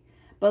shy.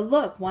 But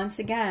look, once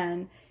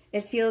again,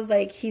 it feels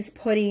like he's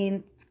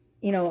putting,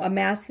 you know, a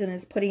masculine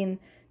is putting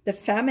the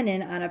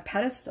feminine on a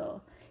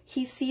pedestal.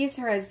 He sees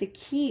her as the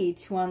key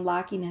to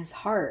unlocking his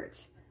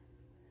heart.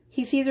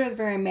 He sees her as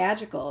very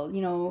magical.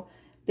 You know,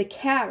 the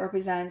cat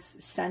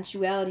represents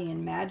sensuality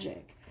and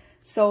magic.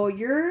 So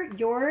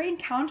your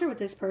encounter with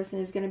this person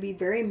is going to be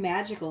very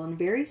magical and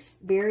very,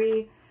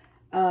 very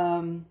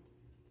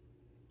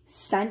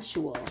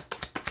sensual.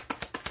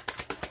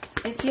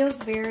 It feels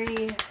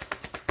very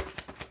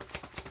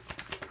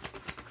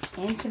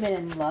intimate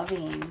and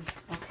loving,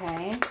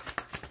 okay?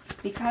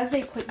 Because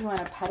they put you on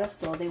a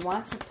pedestal, they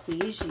want to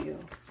please you.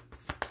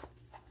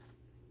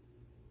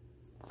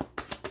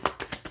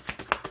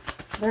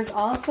 There's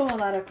also a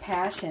lot of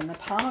passion. The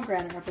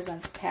pomegranate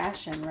represents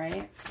passion,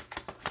 right?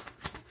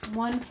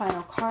 One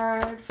final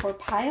card for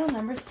pile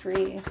number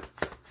 3.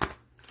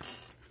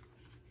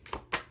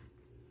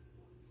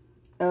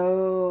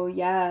 Oh,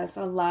 yes,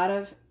 a lot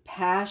of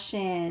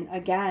passion.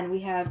 Again,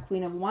 we have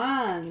Queen of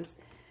Wands.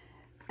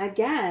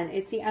 Again,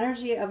 it's the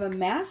energy of a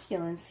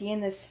masculine,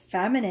 seeing this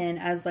feminine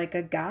as like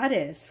a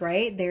goddess,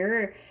 right?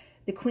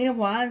 The Queen of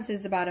Wands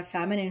is about a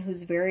feminine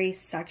who's very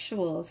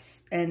sexual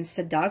and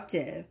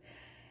seductive.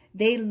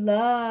 They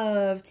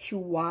love to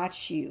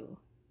watch you.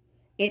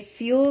 It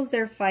fuels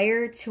their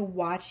fire to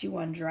watch you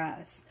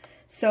undress.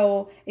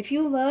 So if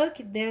you look,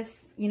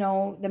 this, you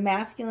know, the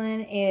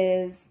masculine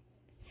is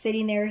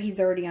sitting there. He's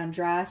already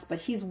undressed,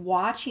 but he's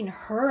watching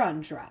her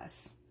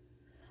undress.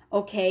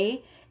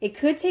 Okay? It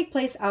could take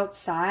place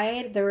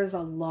outside. There is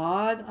a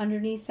log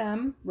underneath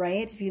them,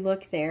 right? If you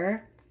look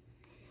there.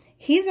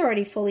 He's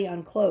already fully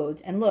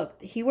unclothed. And look,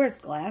 he wears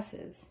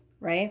glasses,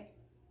 right?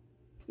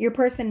 Your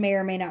person may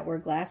or may not wear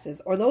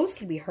glasses, or those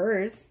could be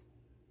hers.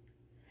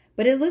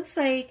 But it looks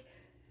like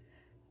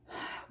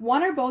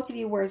one or both of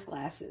you wears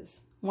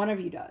glasses. One of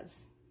you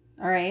does.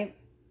 All right?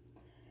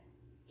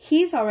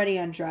 He's already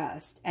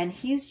undressed, and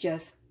he's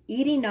just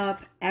eating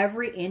up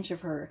every inch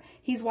of her.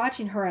 He's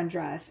watching her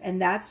undress,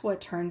 and that's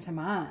what turns him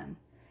on.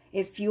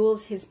 It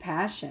fuels his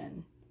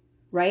passion,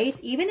 right?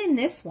 Even in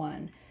this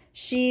one,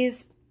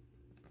 he's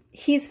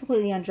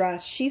completely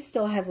undressed. She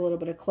still has a little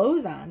bit of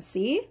clothes on,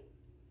 see?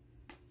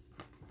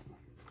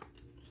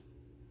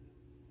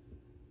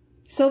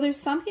 So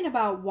there's something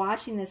about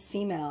watching this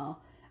female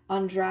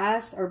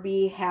undress or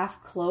be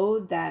half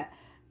clothed that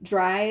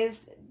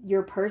drives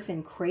your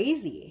person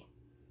crazy.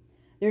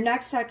 Their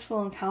next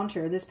sexual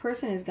encounter, this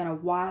person is going to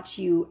watch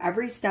you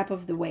every step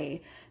of the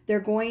way.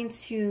 They're going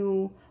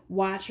to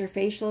watch your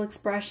facial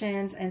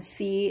expressions and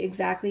see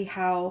exactly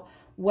how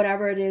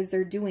whatever it is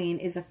they're doing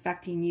is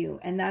affecting you.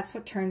 And that's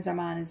what turns them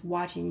on, is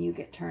watching you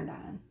get turned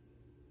on.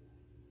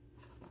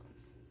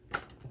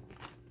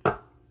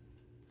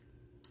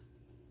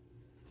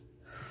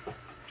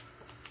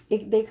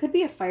 They could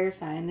be a fire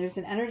sign. There's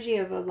an energy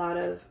of a lot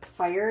of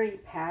fiery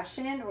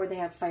passion, or they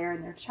have fire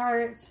in their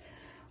charts.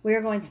 We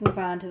are going to move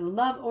on to the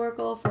Love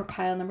Oracle for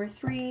pile number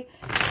 3.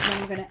 And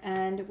then I'm going to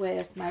end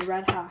with my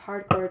Red Hot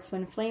Hardcore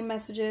Twin Flame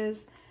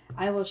messages.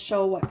 I will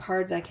show what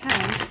cards I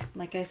can.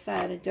 Like I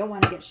said, I don't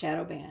want to get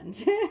shadow banned.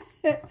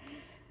 So,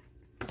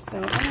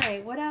 all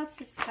right. What else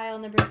does pile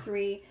number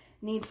 3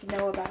 need to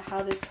know about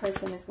how this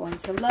person is going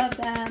to love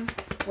them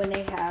when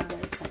they have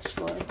their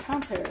sexual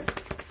encounter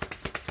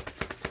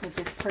with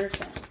this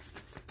person?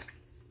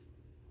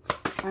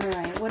 All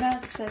right. What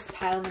else does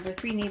pile number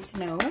 3 need to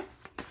know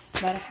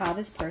about how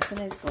this person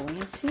is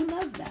going to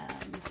love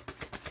them?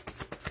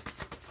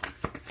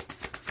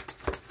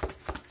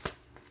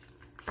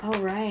 All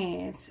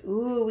right.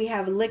 Ooh, we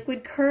have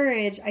liquid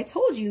courage. I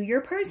told you,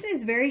 your person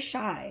is very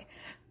shy.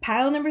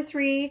 Pile number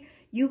 3,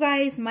 you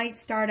guys might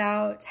start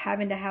out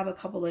having to have a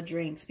couple of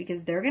drinks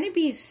because they're going to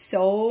be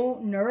so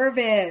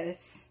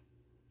nervous.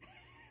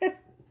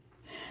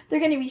 They're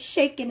going to be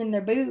shaking in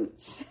their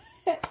boots.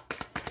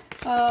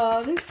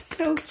 Oh, this is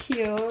so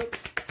cute.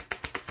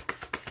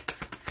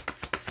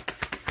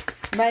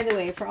 By the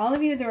way, for all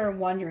of you that are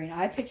wondering,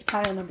 I picked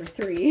pile number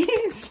 3.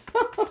 So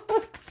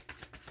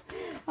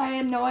I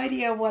had no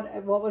idea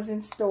what was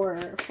in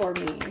store for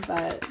me,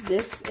 but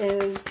this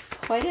is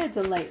quite a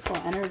delightful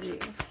energy.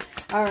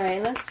 All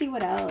right, let's see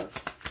what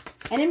else.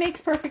 And it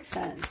makes perfect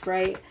sense,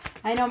 right?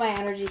 I know my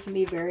energy can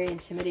be very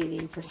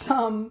intimidating for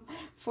some,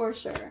 for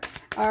sure.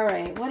 All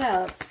right, what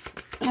else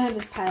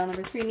does pile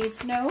number 3 need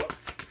to know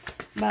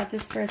about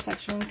this first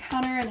sexual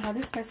encounter and how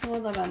this person will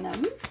love on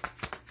them?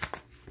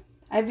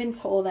 I've been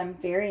told I'm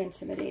very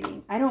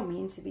intimidating. I don't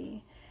mean to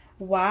be.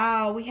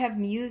 Wow, we have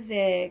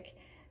music.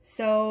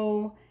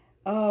 So,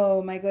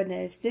 oh my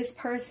goodness, this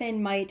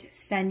person might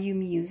send you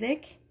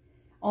music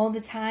all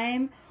the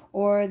time,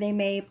 or they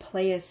may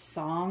play a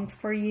song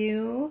for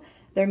you.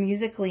 They're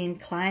musically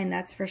inclined,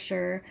 that's for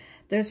sure.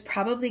 There's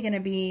probably going to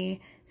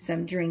be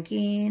some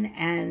drinking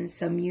and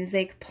some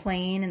music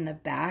playing in the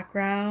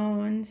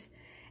background.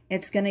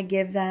 It's going to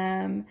give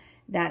them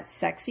that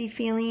sexy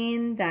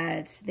feeling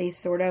that they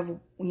sort of,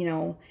 you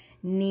know,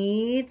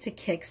 need to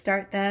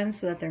kickstart them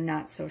so that they're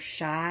not so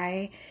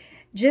shy.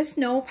 Just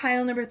know,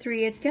 pile number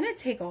 3, it's going to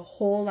take a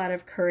whole lot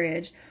of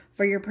courage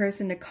for your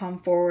person to come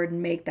forward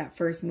and make that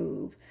first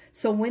move.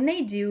 So when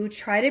they do,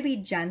 try to be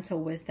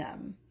gentle with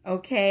them,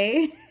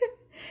 okay?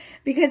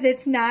 Because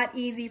it's not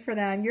easy for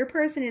them. Your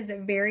person is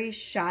very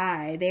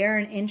shy. They are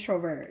an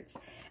introvert,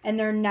 and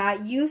they're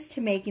not used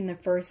to making the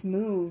first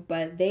move,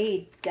 but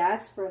they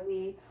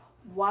desperately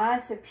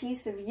want a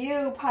piece of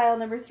you, pile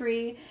number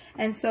 3.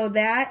 And so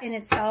that in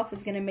itself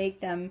is going to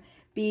make them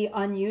be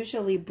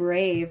unusually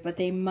brave, but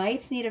they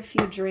might need a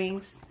few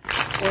drinks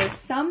or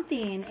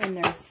something in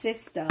their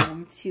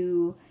system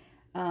to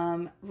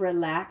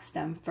relax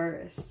them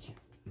first.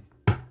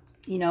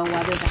 You know,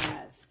 whether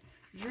that's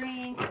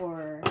drink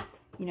or,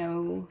 you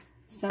know,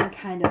 some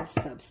kind of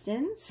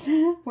substance.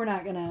 We're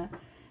not gonna,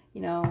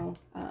 you know,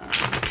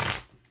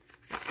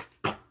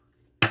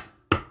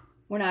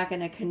 we're not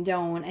gonna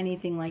condone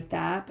anything like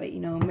that, but, you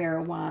know,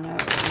 marijuana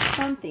or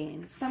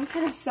something, some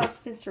kind of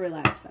substance to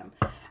relax them.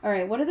 All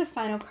right, what are the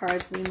final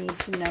cards we need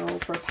to know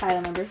for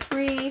pile number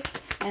 3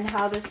 and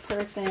how this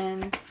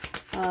person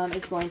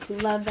is going to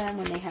love them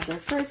when they have their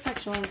first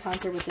sexual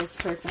encounter with this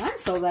person? I'm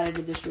so glad I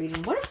did this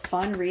reading. What a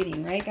fun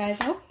reading, right, guys?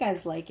 I hope you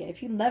guys like it.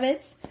 If you love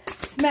it,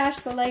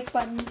 smash the like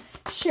button,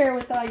 share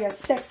with all your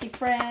sexy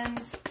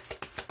friends,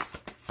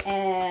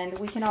 and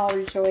we can all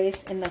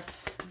rejoice in the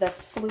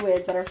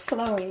fluids that are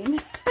flowing.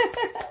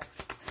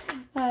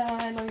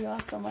 I love you all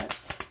so much.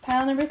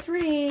 Pile number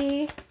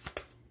 3.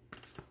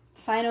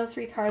 Final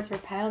 3 cards for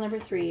pile number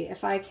 3.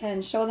 If I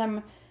can show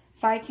them,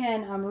 if I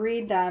can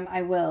read them,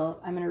 I will.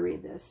 I'm going to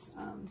read this.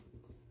 I'm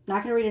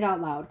not going to read it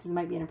out loud because it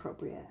might be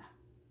inappropriate.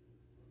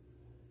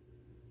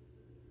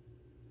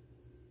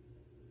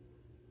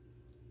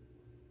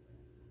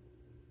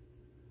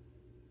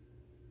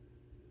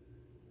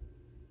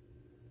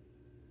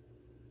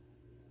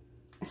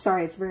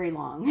 Sorry, it's very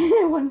long.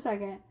 1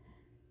 second.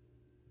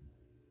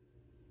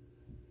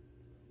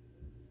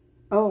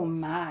 Oh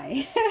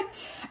my.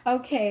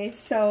 Okay,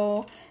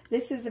 so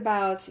this is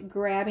about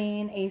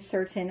grabbing a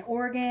certain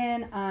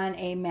organ on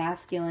a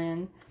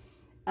masculine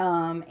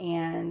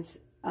and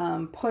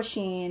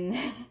pushing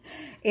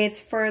it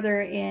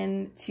further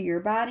into your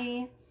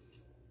body.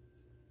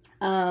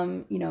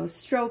 You know,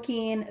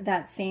 stroking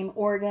that same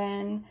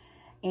organ.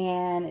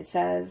 And it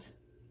says,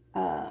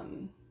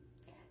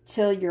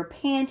 till you're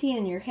panting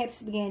and your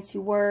hips begin to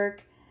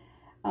work.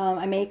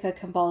 I make a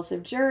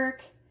convulsive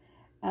jerk,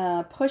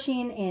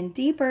 pushing in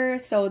deeper.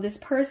 So this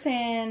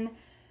person,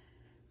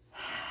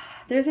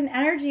 there's an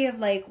energy of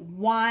like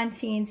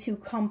wanting to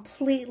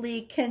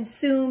completely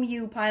consume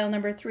you, pile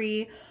number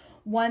 3.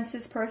 Once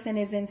this person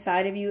is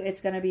inside of you,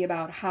 it's going to be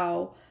about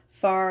how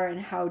far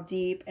and how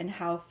deep and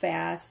how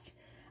fast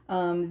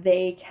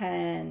they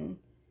can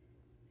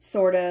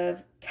sort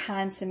of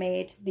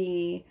consummate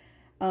the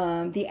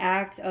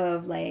act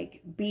of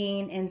like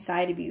being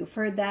inside of you.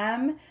 For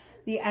them,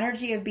 the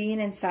energy of being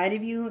inside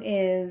of you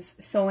is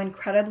so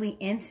incredibly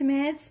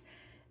intimate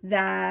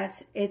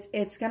that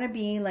it's going to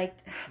be like,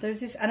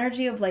 there's this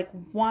energy of like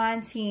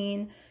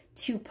wanting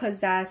to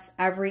possess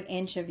every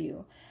inch of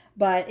you.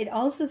 But it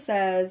also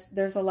says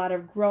there's a lot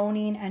of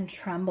groaning and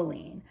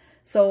trembling.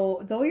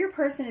 So though your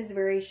person is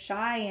very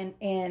shy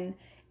in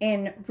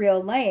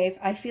real life,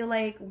 I feel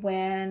like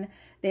when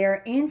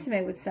they're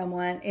intimate with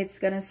someone, it's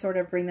going to sort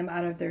of bring them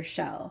out of their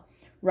shell,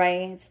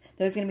 right?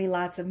 There's going to be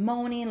lots of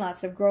moaning,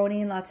 lots of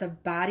groaning, lots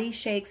of body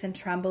shakes and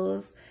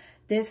trembles.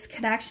 This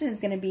connection is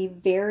going to be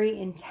very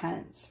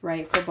intense,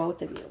 right, for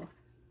both of you.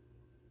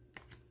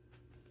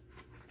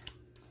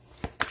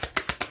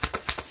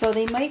 So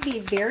they might be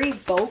very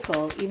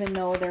vocal, even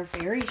though they're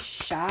very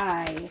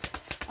shy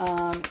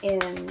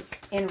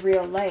in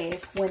real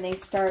life. When they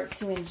start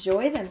to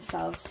enjoy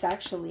themselves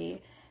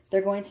sexually,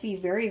 they're going to be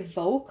very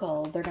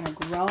vocal. They're going to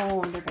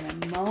groan. They're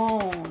going to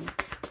moan,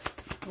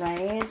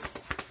 right?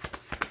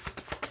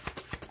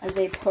 As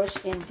they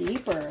push in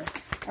deeper.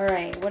 All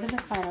right, what are the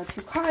final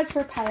 2 cards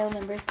for pile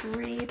number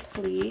 3,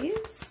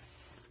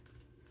 please?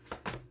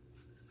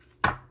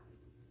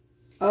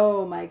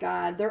 Oh my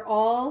God, they're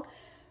all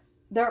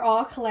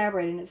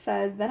collaborating. It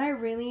says, then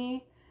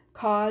I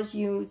cause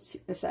you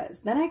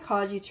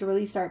to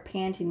really start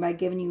panting by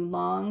giving you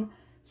long,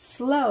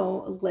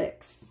 slow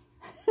licks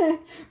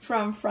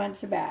from front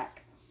to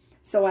back.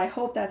 So I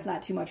hope that's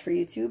not too much for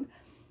YouTube.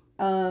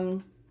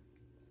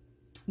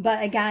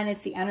 But again,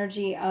 it's the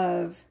energy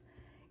of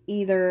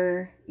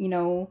either, you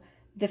know,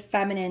 the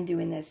feminine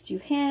doing this to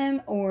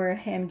him or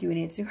him doing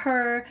it to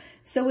her.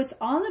 So it's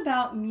all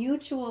about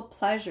mutual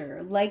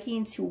pleasure,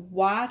 liking to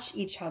watch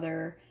each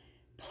other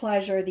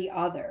pleasure the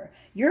other.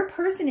 Your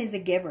person is a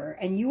giver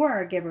and you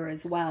are a giver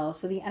as well.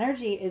 So the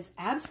energy is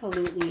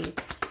absolutely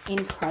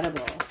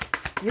incredible.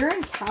 Your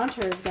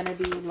encounter is going to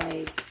be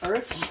like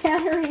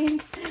earth-shattering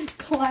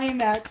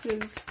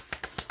climaxes,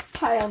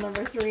 pile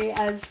number 3,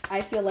 as I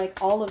feel like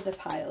all of the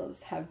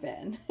piles have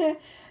been.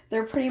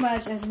 There pretty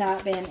much has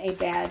not been a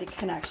bad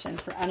connection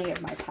for any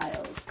of my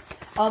piles.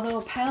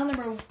 Although pile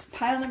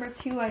number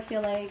 2, I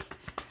feel like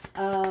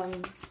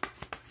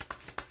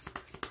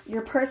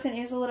your person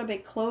is a little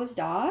bit closed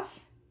off,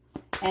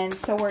 and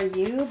so are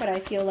you, but I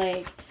feel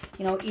like,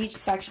 you know, each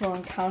sexual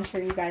encounter,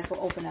 you guys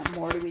will open up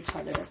more to each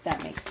other, if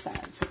that makes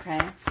sense,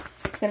 okay?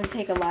 It's going to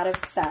take a lot of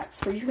sex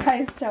for you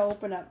guys to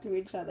open up to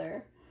each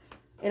other.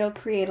 It'll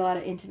create a lot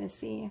of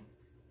intimacy.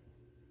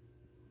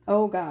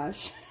 Oh,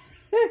 gosh.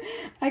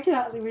 I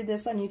cannot read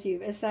this on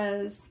YouTube. It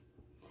says,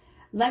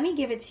 let me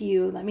give it to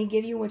you. Let me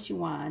give you what you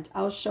want.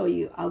 I'll show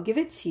you. I'll give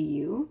it to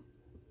you.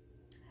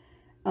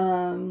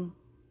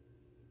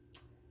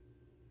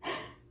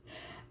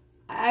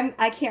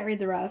 I can't read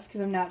the rest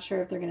because I'm not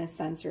sure if they're going to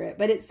censor it.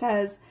 But it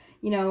says,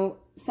 you know,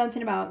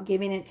 something about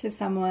giving it to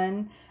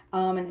someone.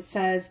 And it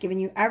says, giving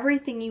you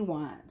everything you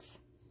want.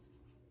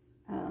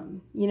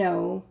 You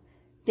know,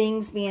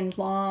 things being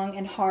long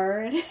and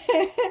hard.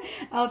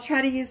 I'll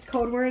try to use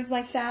code words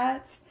like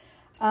that.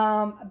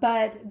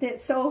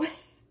 So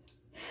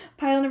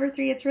pile number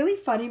 3, it's really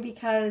funny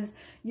because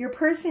your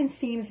person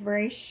seems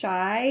very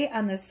shy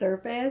on the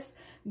surface,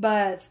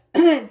 but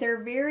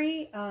they're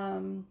very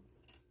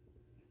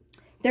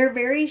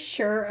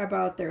sure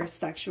about their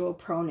sexual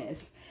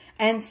proneness.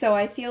 And so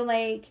I feel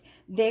like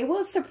they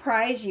will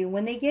surprise you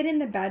when they get in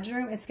the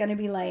bedroom. It's going to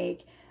be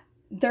like,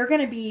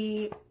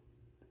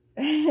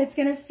 it's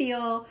going to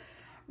feel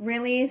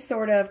really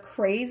sort of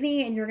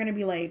crazy, and you're going to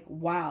be like,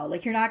 wow,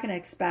 like you're not going to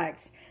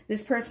expect.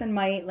 This person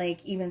might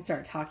like even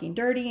start talking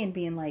dirty and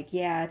being like,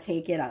 yeah,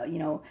 take it out, you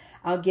know,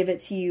 I'll give it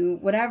to you,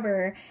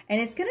 whatever.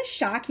 And it's going to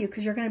shock you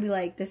because you're going to be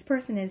like, this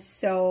person is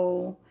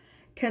so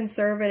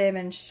conservative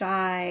and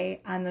shy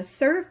on the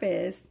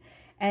surface,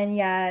 and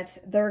yet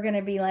they're going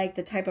to be like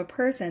the type of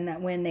person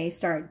that when they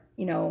start,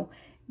 you know,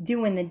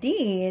 doing the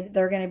deed,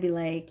 they're going to be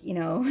like, you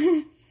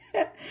know,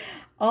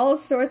 all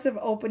sorts of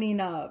opening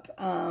up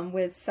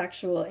with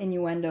sexual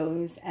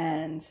innuendos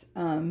and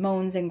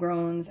moans and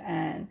groans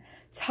and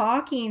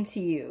talking to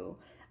you.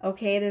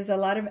 Okay, there's a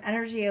lot of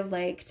energy of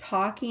like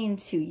talking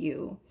to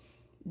you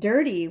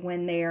dirty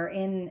when they are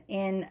in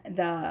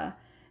the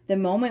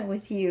moment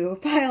with you.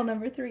 Pile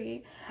number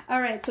 3.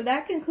 All right, so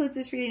that concludes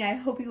this reading. I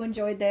hope you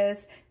enjoyed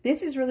this.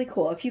 This is really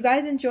cool. If you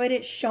guys enjoyed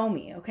it, show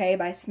me, okay,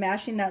 by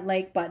smashing that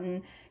like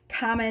button,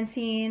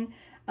 commenting,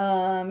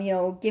 you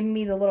know, giving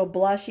me the little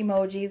blush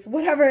emojis,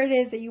 whatever it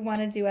is that you want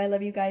to do. I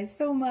love you guys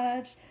so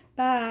much.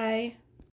 Bye.